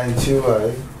about that in you,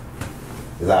 boy.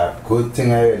 It's a good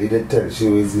thing I really did tell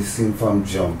you is this scene from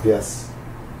Jump, yes.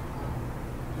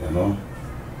 You know?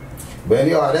 But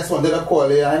anyhow, I just wanted to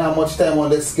call you. I ain't have much time on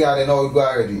this car, you know, you go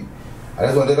already. I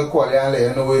just wanted to call you and let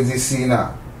you know where this scene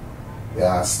now. You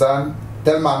understand?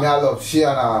 Tell mommy I love she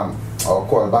and I'll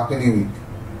call back in the week.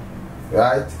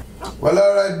 Right? Well,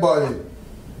 alright, boy.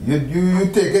 You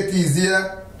take it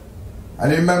easier.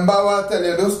 And remember what I tell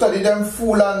you, don't study them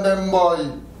fool and them boy.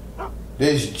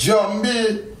 There's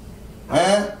jumpy.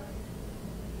 Eh?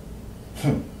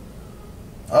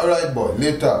 Alright, boy,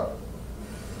 later.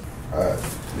 Alright,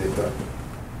 later.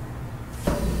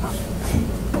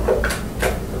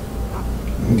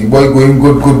 The boy going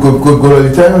good all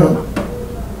the time, you know?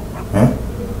 Huh?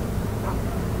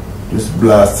 This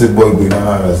blasted boy going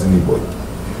on as any boy.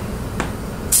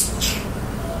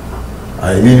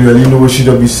 I didn't really know what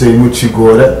she'd be saying what she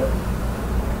got there.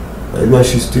 That's why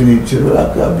she's still in children.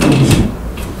 I can't blame she.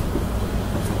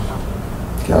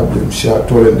 Can't blame she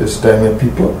at all in this time. And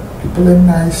people are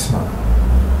nice, man.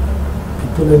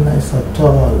 People are nice at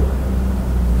all.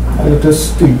 A little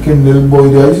stinking little boy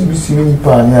there. I used to be seeing him in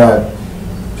pan yard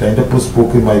trying to put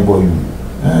spoke in my boy.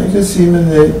 I just see him in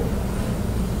there.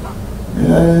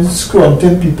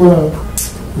 Scrunting people.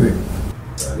 Wait.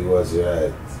 Daddy was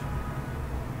right.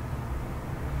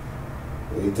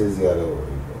 It is the other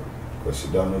way, because she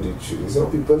don't know the truth. So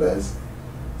people as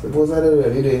suppose I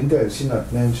really didn't tell she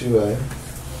not meant you, right?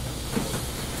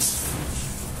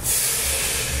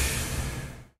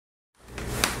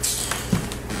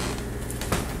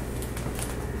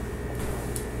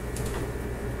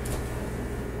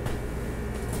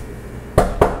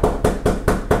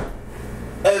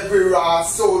 Every raw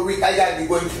soul week I gotta be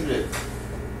going through this.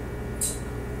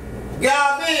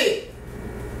 Gabby!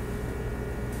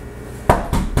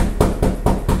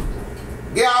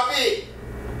 Gabby!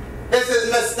 This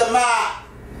is Mr. Mark.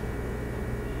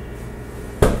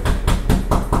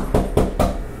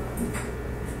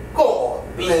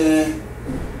 God bless.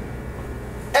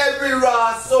 Every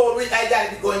raw soul week I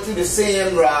gotta be going through the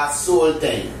same raw soul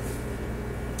thing.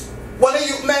 One of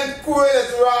you men cruel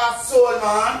is raw soul,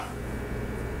 man.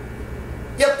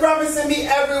 You're promising me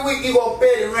every week you gonna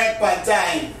pay the rent on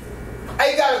time.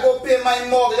 I gotta go pay my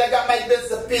mortgage, I got my bills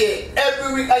to pay.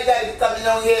 Every week I gotta be coming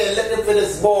down here looking for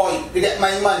this boy to get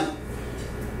my money.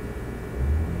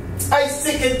 I'm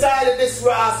sick and tired of this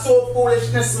raw soul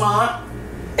foolishness, man.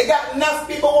 I got enough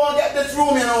people who won't get this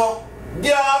room, you know.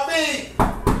 Get off me.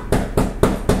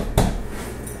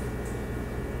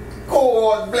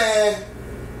 port blame.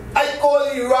 I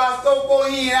call you Ras, don't go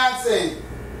in answering.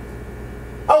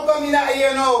 How come you not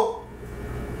here now?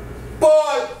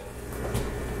 Paul!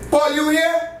 Paul, you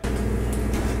here?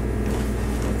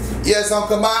 Yes,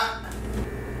 Uncle Matt.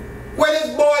 Where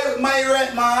this boy with my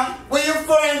rent, man? Where you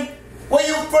friend? Where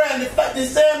you friend? The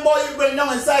same boy you bring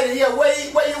down inside of here.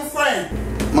 Where you friend?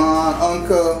 Man,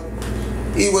 Uncle,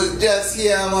 he was just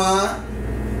here, man.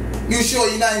 You sure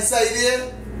you're not inside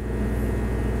here?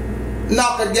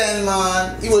 Knock again,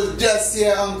 man. He was just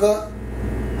here, Uncle.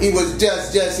 He was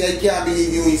just here. I can't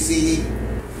believe you, see.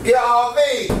 Get off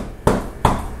me.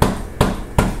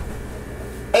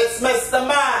 It's Mr.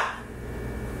 Matt.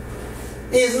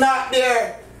 He's not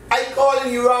there. I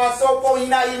calling you Ross, so for you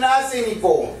not see me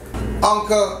for.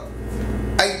 Uncle,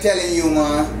 I telling you,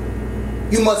 man.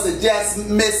 You must have just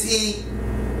missed he.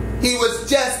 He was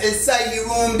just inside the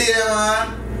room there,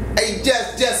 man. I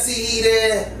just see he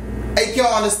there. I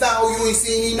can't understand how you ain't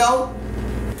see he now.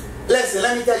 Listen,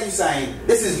 let me tell you something.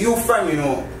 This is you friend, you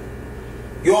know.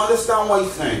 You understand what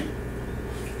he's saying?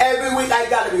 Every week I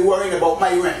gotta be worrying about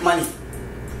my rent money.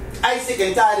 I sick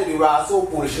and tired of the raw so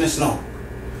foolishness now.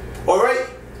 Alright?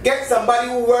 Get somebody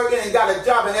who working and got a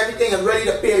job and everything and ready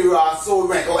to pay raw soul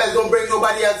rent. Or else don't bring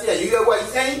nobody else here. You hear what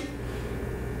he's saying?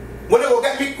 When they gonna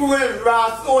get me cruel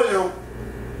raw soul, you know?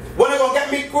 When they gonna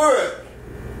get me cruel?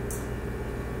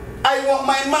 I want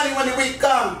my money when the week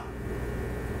come.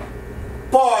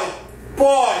 Paul.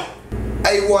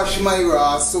 I wash my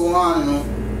raw soul on, you know.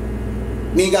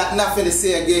 Me got nothing to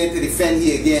say again to defend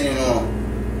he again, you know.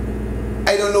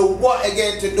 I don't know what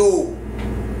again to do.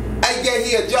 I get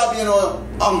here a job, you know,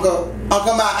 Uncle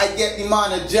Matt, I get the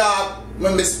man a job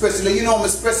with Miss Priscilla. You know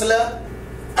Miss Priscilla?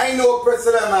 I know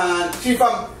Priscilla, man. She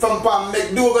from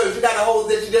McDougal. She got a house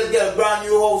there. She just get a brand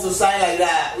new house or something like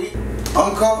that.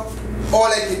 Uncle, all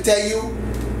I can tell you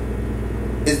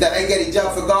is that I get a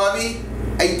job for Garvey.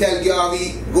 I tell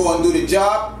Garvey, go and do the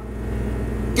job.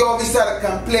 Garvey started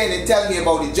complaining, telling me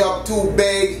about the job too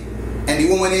big and the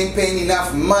woman ain't paying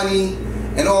enough money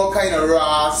and all kind of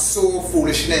raw soul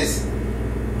foolishness.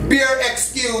 Bare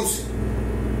excuse.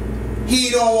 He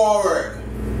don't want work.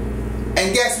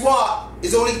 And guess what?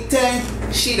 It's only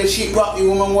 10 sheet of sheet rock the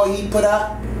woman what he put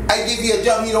up. I give you a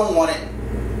job, he don't want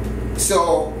it.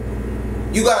 So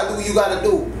you gotta do what you gotta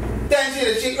do. 10 sheet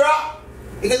of sheet rock?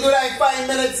 You can do that in 5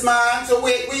 minutes, man. So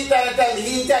wait, what you trying to tell me?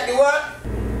 He ain't take the work?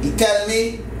 He tell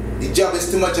me the job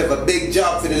is too much of a big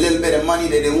job for the little bit of money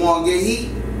that they want to get he.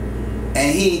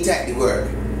 And he ain't take the work.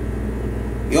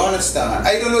 You understand?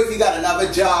 I don't know if he got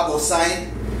another job or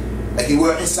sign. Like he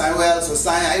working somewhere else or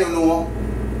sign. I don't know.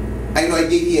 I know I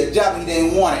gave you a job, he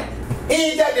didn't want it. He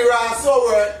ain't take the raw soul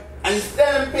work and he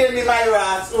still paying me my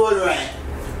raw soul rent.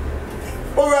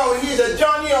 Alright, he's a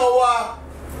Johnny or what?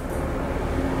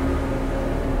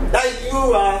 That is you,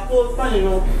 so funny, you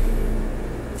know.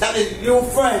 That is your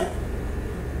friend.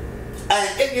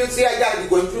 And if you see I gotta be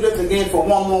going through this again for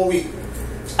 1 more week,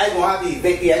 I gonna have you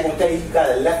Becky, I gonna tell you you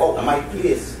gotta left out of my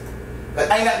place. But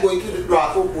I'm not going through this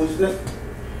raw soul foolishness.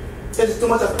 There's too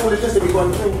much of foolishness to be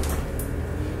going through.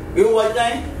 You know what I'm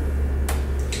saying?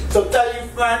 So tell your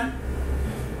friend,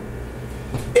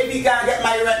 if he can't get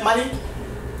my rent money,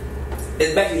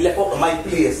 it's better he left out of my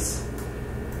place.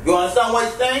 You understand what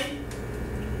he's saying?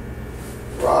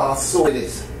 So it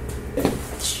is.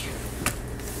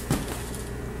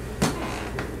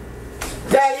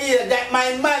 That here, that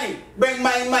my money. Bring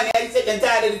my money. I'm sick and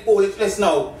tired of the foolishness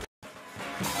now.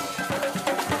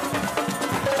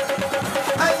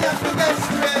 I have to get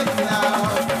straight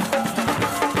now.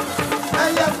 I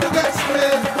have to get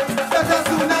straight. Better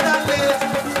sooner than late.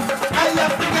 I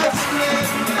have to get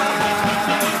straight now.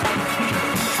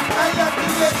 I have to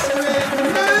get straight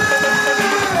now.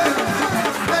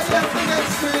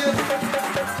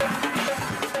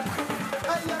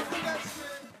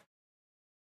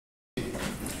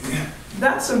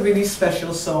 That's a really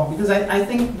special song because I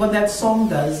think what that song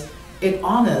does, it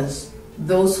honors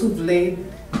those who've laid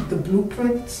the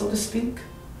blueprint, so to speak,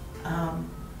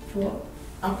 for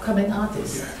upcoming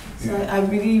artists. So I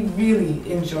really,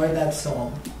 really enjoy that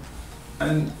song.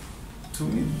 And to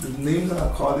me, the names that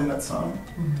are called in that song,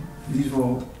 these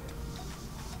were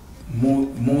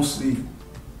mostly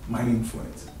my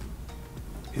influence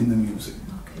in the music.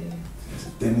 Okay. There's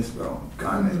Dennis Brown,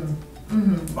 Garnet,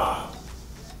 Bob.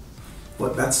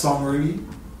 But that song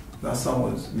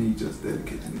was me just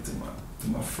dedicating it to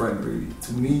my friend really.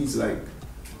 To me, it's like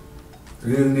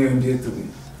real near and dear to me.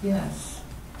 Yes.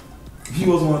 He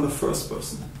was one of the first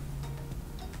person.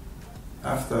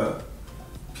 After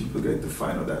people get to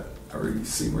find out that I really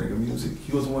sing reggae music,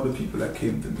 he was one of the people that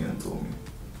came to me and told me,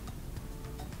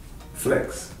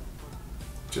 Flex,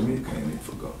 Jamaica ain't it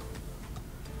forgot.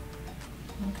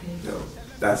 Okay. Yo,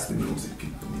 that's the music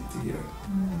people need to hear.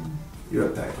 Your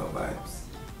type of vibes.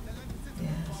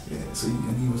 Yes. Yeah, so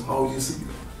he was always,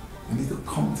 you need to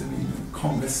come to me,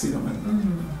 come, let's sit down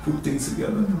and put things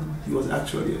together. He was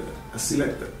actually a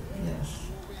selector. Yes.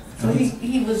 So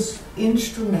he was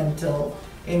instrumental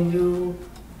in you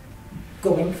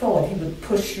going forward. He would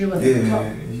push you and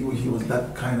he was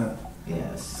that kind of.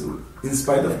 Yes. So in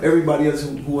spite of everybody else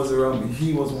who was around me,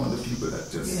 he was one of the people that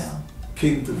just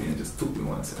came to me and just took me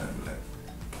one side and like.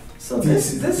 So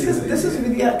this is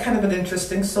really a kind of an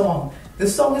interesting song. The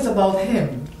song is about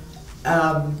him,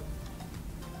 and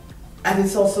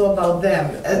it's also about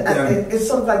them. It's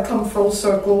sort of like come full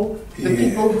circle. The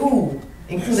people who,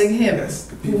 including him,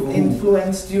 who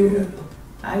influenced you.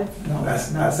 Yeah.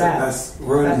 That's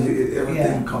where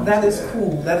everything comes. That is together.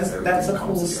 cool. That's a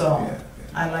cool song. Yeah.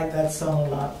 I like that song a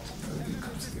lot. Everything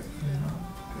comes together.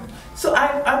 So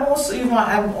I'm also,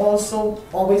 I'm also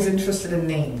always interested in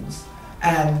names,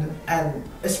 and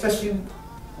especially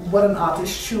what an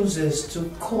artist chooses to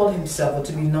call himself or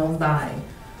to be known by.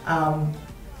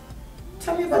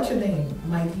 Tell me about your name,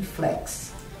 Mighty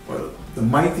Flex. Well, the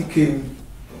Mighty came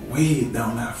way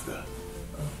down after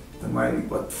the Mighty,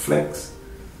 but Flex,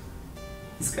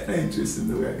 it's kind of interesting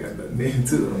the way I got that name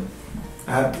too.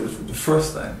 I had the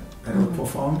first time I ever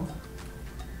performed.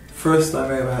 First time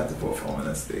I ever had to perform on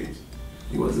a stage.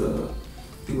 It was a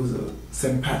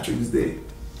St. Patrick's Day.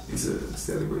 It's a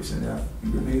celebration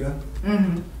in Grenada.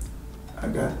 Me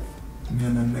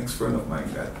and the next friend of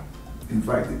mine got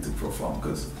invited to perform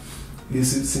because he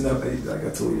used to sing, like I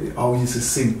told you, I always used to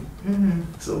sing.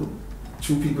 So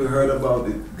two people heard about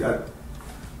it, got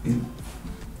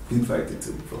invited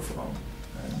to perform.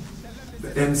 And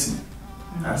the MC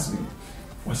asked me,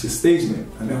 what's your stage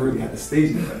name? I never really had a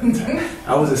stage name at the time.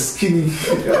 I was a skinny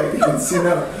guy, you can see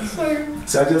now.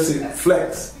 So I just said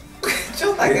Flex.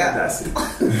 Just like that. That's it.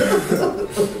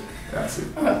 That's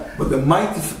it. But the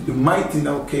mighty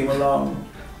now came along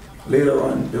later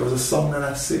on. There was a song that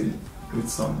I sang with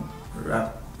some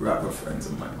rapper friends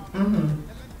of mine.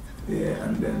 Yeah,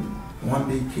 and then one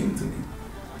day he came to me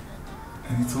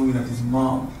and he told me that his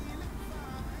mom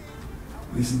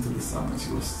listened to the song and she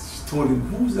told him,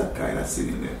 who's that guy that's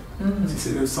singing there? She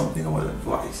said, there's something about that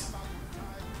voice.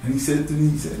 And he said to me,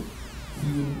 he said,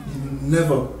 you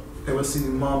never ever seen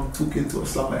your mom took into a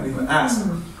song and even ask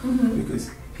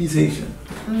because he's Haitian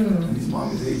and his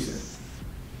mom is Haitian.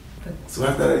 So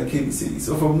after that he came and said,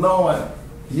 so from now on,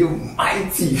 you're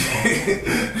mighty.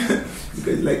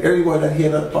 Because like everyone that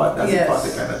hear that part, that's the part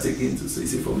they kind of take into. So he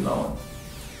said, from now on,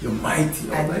 you're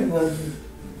mighty. And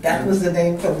that was the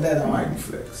name from then on. Mighty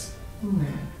Flex.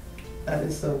 That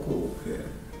is so cool. Yeah.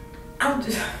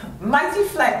 Mighty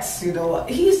Flex,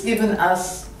 he's given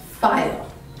us fire.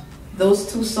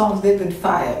 Those two songs, they've been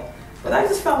fire. But I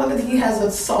just found out that he has a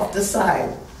softer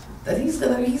side. That he's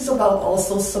about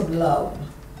also some love.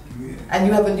 Yeah. And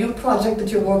you have a new project that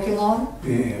you're working on?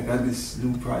 Yeah, I got this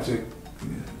new project,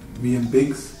 me and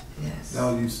Biggs. Yes.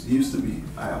 That used to be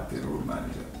I up there, road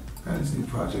manager. Got this new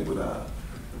project with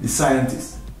the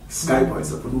scientist, Skyboy,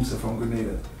 is a producer from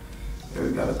Grenada. Yeah,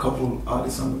 we got a couple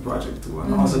artists on the project too,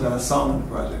 and also got a song on the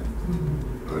project.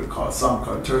 A song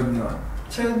called Turn Me On.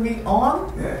 Turn Me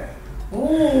On? Yeah.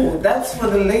 Ooh, that's for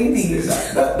the ladies.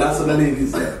 That's for the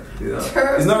ladies, yeah.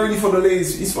 It's not really for the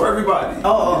ladies, it's for everybody.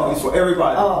 It's for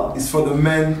everybody. It's for the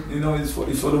men, it's for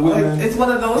the women. It's one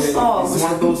of those songs. It's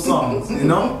one of those songs,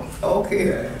 Okay.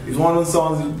 Yeah. It's one of those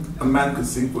songs a man could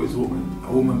sing for his woman,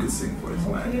 a woman could sing for his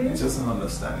man. It's just an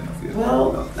understanding of it.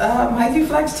 Well, Mighty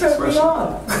Flex Turn Me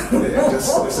On. Yeah,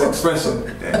 just expression.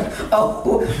 Yeah.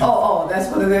 Oh, that's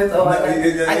what it is.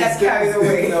 I got carried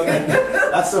away.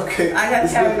 That's okay. I got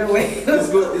carried away. It's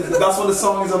good. That's what the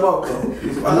song is about, though.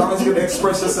 As long as you can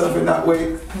express yourself in that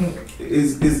way,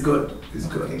 it's good. It's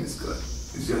good. It's good.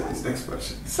 It's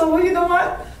expression. So you know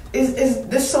what? Is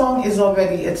this song is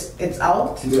already it's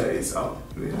out? Yeah, it's out.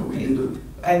 We did it.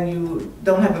 And you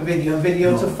don't have a video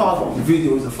to follow. The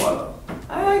video is a follow.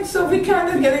 Alright, so we kind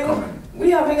of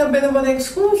we're having a bit of an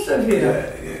exclusive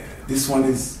here. Yeah. This one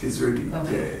is ready.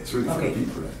 Okay. Yeah, it's ready for the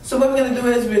people. So what we're gonna do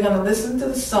is we're gonna listen to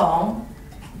the song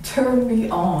Turn Me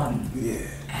On. Yeah.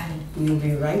 And we'll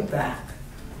be right back.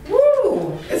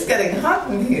 Woo! It's getting hot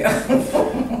in here.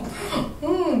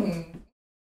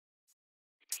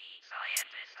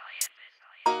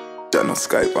 Jah no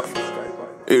Skype on.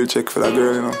 He'll check for that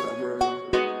girl,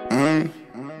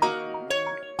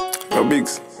 Yo,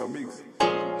 Biggs.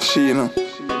 She,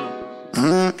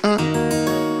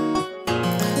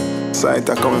 Sight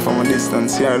are coming from a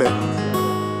distance here, there.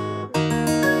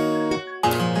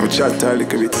 We chat her a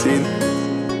little bit, seen.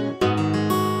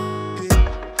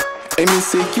 Let me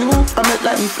say you, I'm a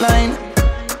lifeline.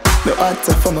 The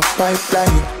water from a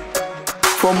pipeline.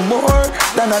 For more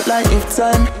than a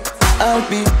lifetime, I'll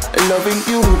be loving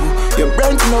you. You're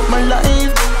brightening up my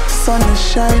life. Sun and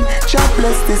shine, Jah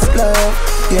bless this love.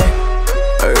 Yeah,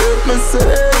 I heard my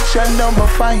search and now I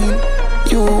find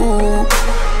you.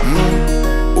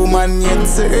 Woman, you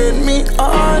turn me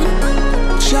on.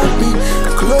 Jah me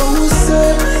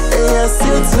closer. Yes,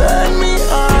 you turn me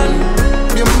on.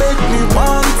 You make me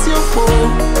want you more.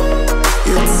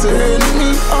 You turn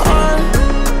me on.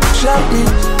 Jah me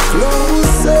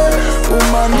closer.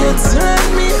 Woman, you turn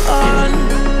me on.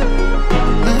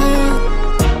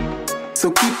 So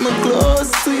keep me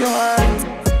close to your heart.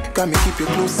 Can me keep you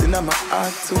close in my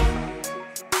heart too.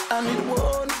 And it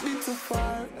won't be too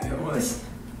far.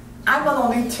 I'm not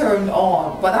only turned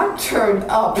on, but I'm turned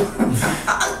up.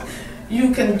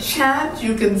 You can chant,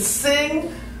 you can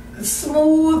sing,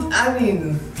 smooth. I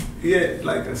mean, yeah,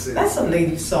 like I said, that's a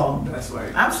lady song. That's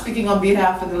right. I'm speaking on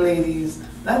behalf of the ladies.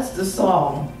 That's the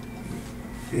song.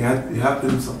 You have to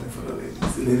do something for the ladies.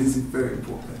 The ladies is very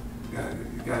important. You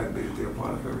gotta be a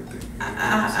part of everything.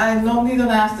 I normally don't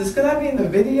ask this. Could I be in the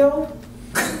video?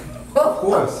 Of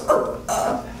course.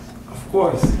 Of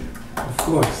course. Of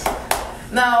course.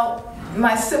 Now,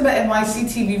 my SIMBA NYC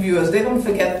TV viewers, they don't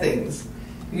forget things.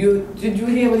 Did you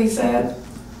hear what he said?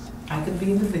 I could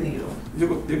be in the video.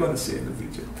 You're gonna see it in the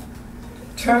video.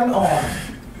 Turn On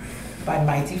by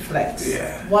Mighty Flex.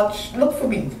 Yeah. Watch, look for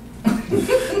me.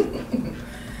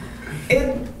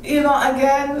 Again,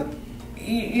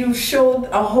 you showed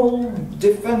a whole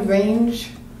different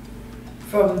range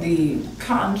from the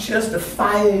conscious, the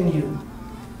fire in you,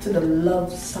 to the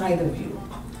love side of you.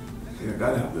 You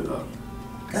gotta have the love.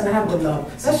 Gotta have the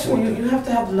love. That's true. You have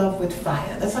to have love with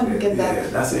fire. That's how you get that. Yeah,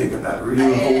 that's how you get that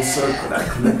real whole circle, that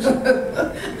connection.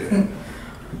 Yeah.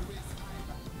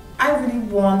 I really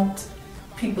want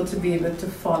people to be able to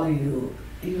follow you.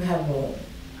 You have a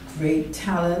great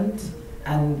talent,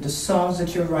 and the songs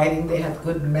that you're writing, they have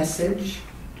good message.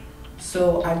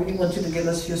 So I really want you to give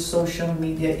us your social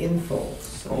media info.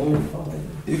 So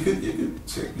you could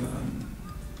check me on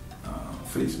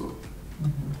Facebook.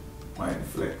 Mighty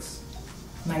Flex.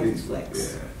 Mighty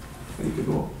Flex. Yeah. You could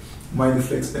go Mighty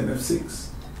Flex MF6.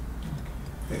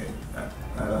 Yeah.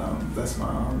 That's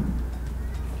my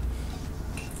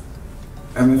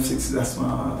MF6. That's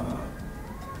my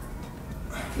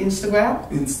Instagram.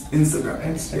 Instagram.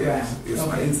 Yes, it's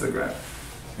my Instagram.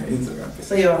 Instagram page.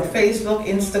 So you're on Facebook,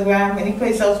 Instagram. Any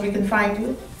place else we can find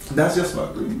you? That's just my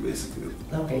really basically.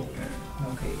 Okay.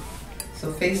 Yeah. Okay.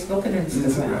 So Facebook and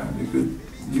Instagram. You could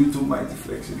YouTube Mighty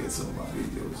Flex. You get some of my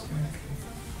videos.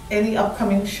 Any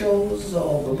upcoming shows,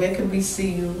 or where can we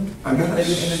see you in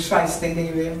the tri-state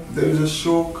area? There's a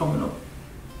show coming up.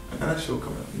 I got a show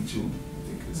coming up in June. I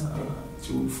think it's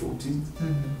June 14th.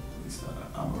 It's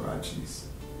Amarachi's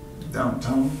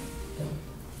downtown.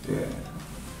 Yeah.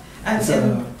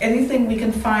 And anything we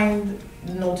can find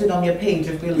noted on your page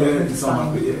if we're looking to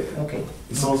find. Okay.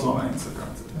 It's also on my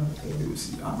Instagram too. Okay. You will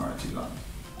see Amarachi Lounge.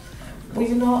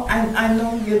 Well, I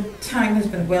know your time has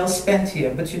been well spent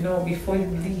here, but before you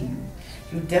leave,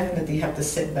 you definitely have to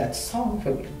set that song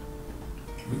for me.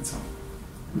 What song?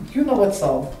 You know what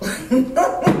song?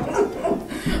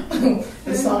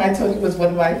 The song I told you was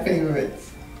one of my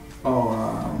favorites.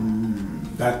 Oh,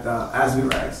 that As We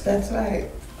Rise. That's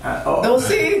right. Don't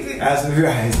see. As We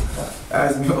Rise.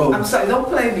 As We. Oh. I'm sorry. Don't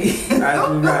play me. As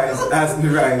We Rise. As We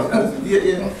Rise.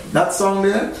 Yeah. That song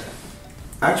there.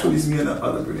 Actually, it's me and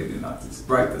another Grenadian artist,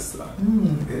 Brightest Star.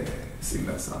 Yeah, sing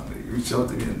that song. They reached out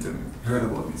to me and heard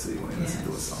about me, so you want to listen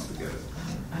to a song together.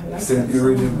 I like Sent me a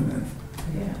rhythm and then.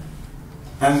 Yeah.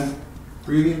 And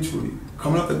really and truly,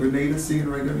 coming up to Grenada singing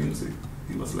reggae music,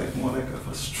 it was like more like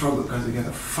a struggle because you got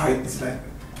to fight. It's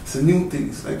a new thing.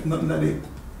 It's like nothing that they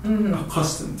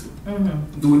accustomed to.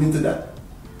 Doing into that,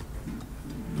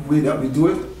 the way that we do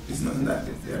it is nothing that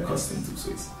they're accustomed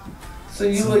to. So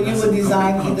you were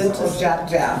designed either to jab.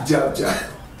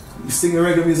 You sing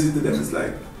reggae music to them, it's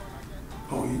like,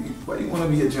 oh, why you want to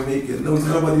be a Jamaican? No, it's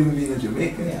not about even being a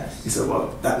Jamaican. Yes. It's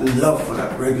about that love for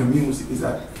that reggae music. Is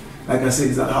that, like I said,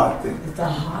 it's a hard thing. It's a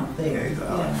hard thing. Yeah, it's a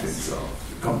hard thing. So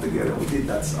we come together, we did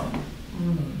that song.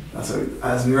 That's how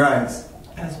As We Rise.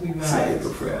 As We Rise. Say it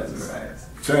for As We Rise.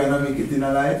 Trying to make it in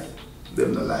a life,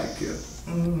 them not like you.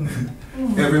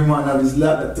 Every man have his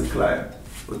ladder to climb,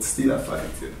 but still a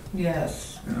fight you.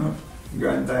 Yes.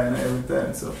 Grand time every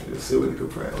time, so you say we could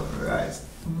pray on the rise.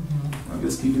 And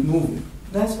just keep it moving.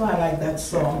 That's why I like that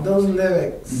song, those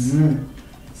lyrics.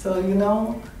 So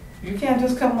you can't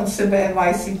just come on SIMBA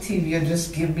NYC TV and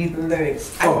just give me the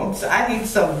lyrics. I need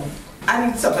some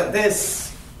of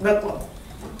this. Look.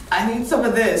 I need some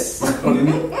of this. Oh, you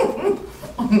need?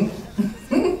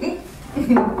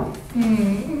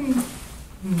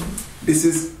 This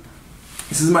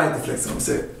is my flex. I'm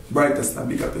say brightest and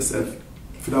big up yourself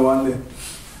for that one day.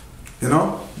 You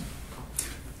know?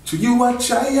 To you I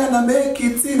try and I make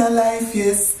it in a life,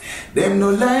 yes. Them no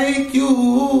like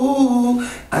you.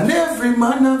 And every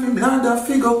man have him ladder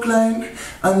figure climb.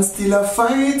 And still I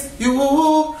fight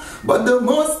you. But the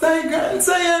most I grant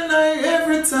I and I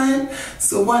every time.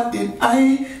 So what did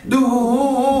I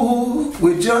do?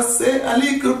 We just say a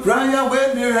little prayer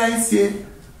when we rise, yeah.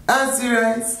 As we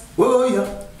rise, oh yeah.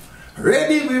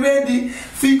 Ready, we ready.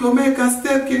 Figo make a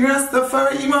step in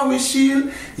Rastafari, him and we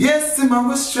shield. Yes, him and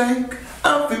we strike.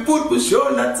 And we put we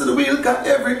shoulder to the wheel. Cause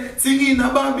everything in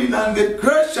a Babylon get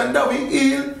crushed and that we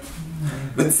heal.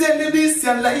 But tell you this,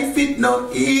 your life it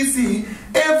not easy.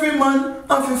 Every man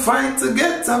have to fight to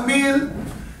get a meal.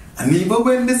 And even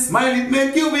when they smile it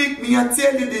make you weak, me I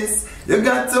tell you this. You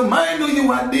got to mind who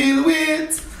you are deal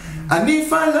with. And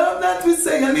if I love that we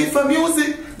say, and if I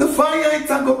music, the fire it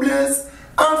a go blaze.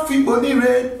 And fi body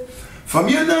red. From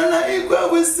you don't like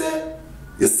what we say.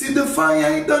 You see the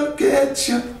fire it don't catch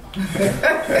you.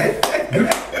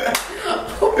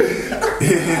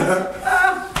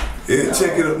 Yeah,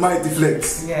 check it out, Mighty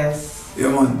Flex. Yes. Yeah,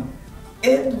 man.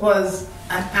 It was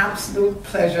an absolute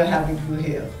pleasure having you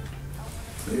here.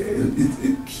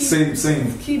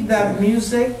 Same. Keep that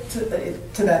music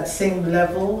to that same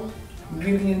level.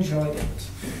 Really enjoyed it.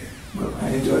 Well,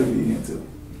 I enjoyed being here too.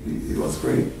 It was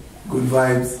great. Good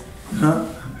vibes. Huh?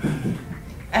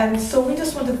 And so we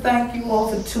just want to thank you all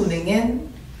for tuning in.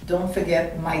 Don't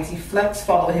forget Mighty Flex.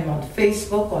 Follow him on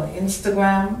Facebook, on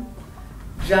Instagram.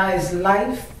 Jah is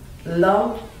life,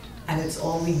 love, and it's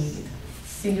all we need.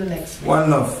 See you next week. One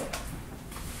love.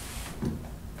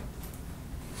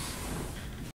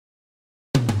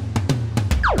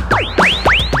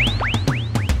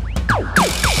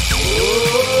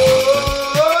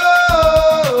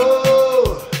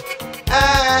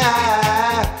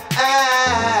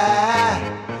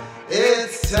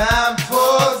 It's time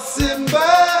for Simba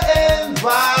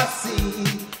NYC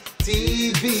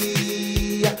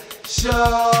TV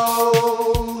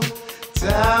show.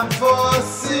 Time for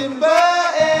Simba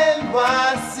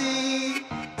NYC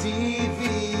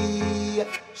TV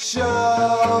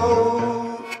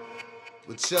show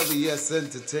with Shelda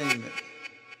Entertainment.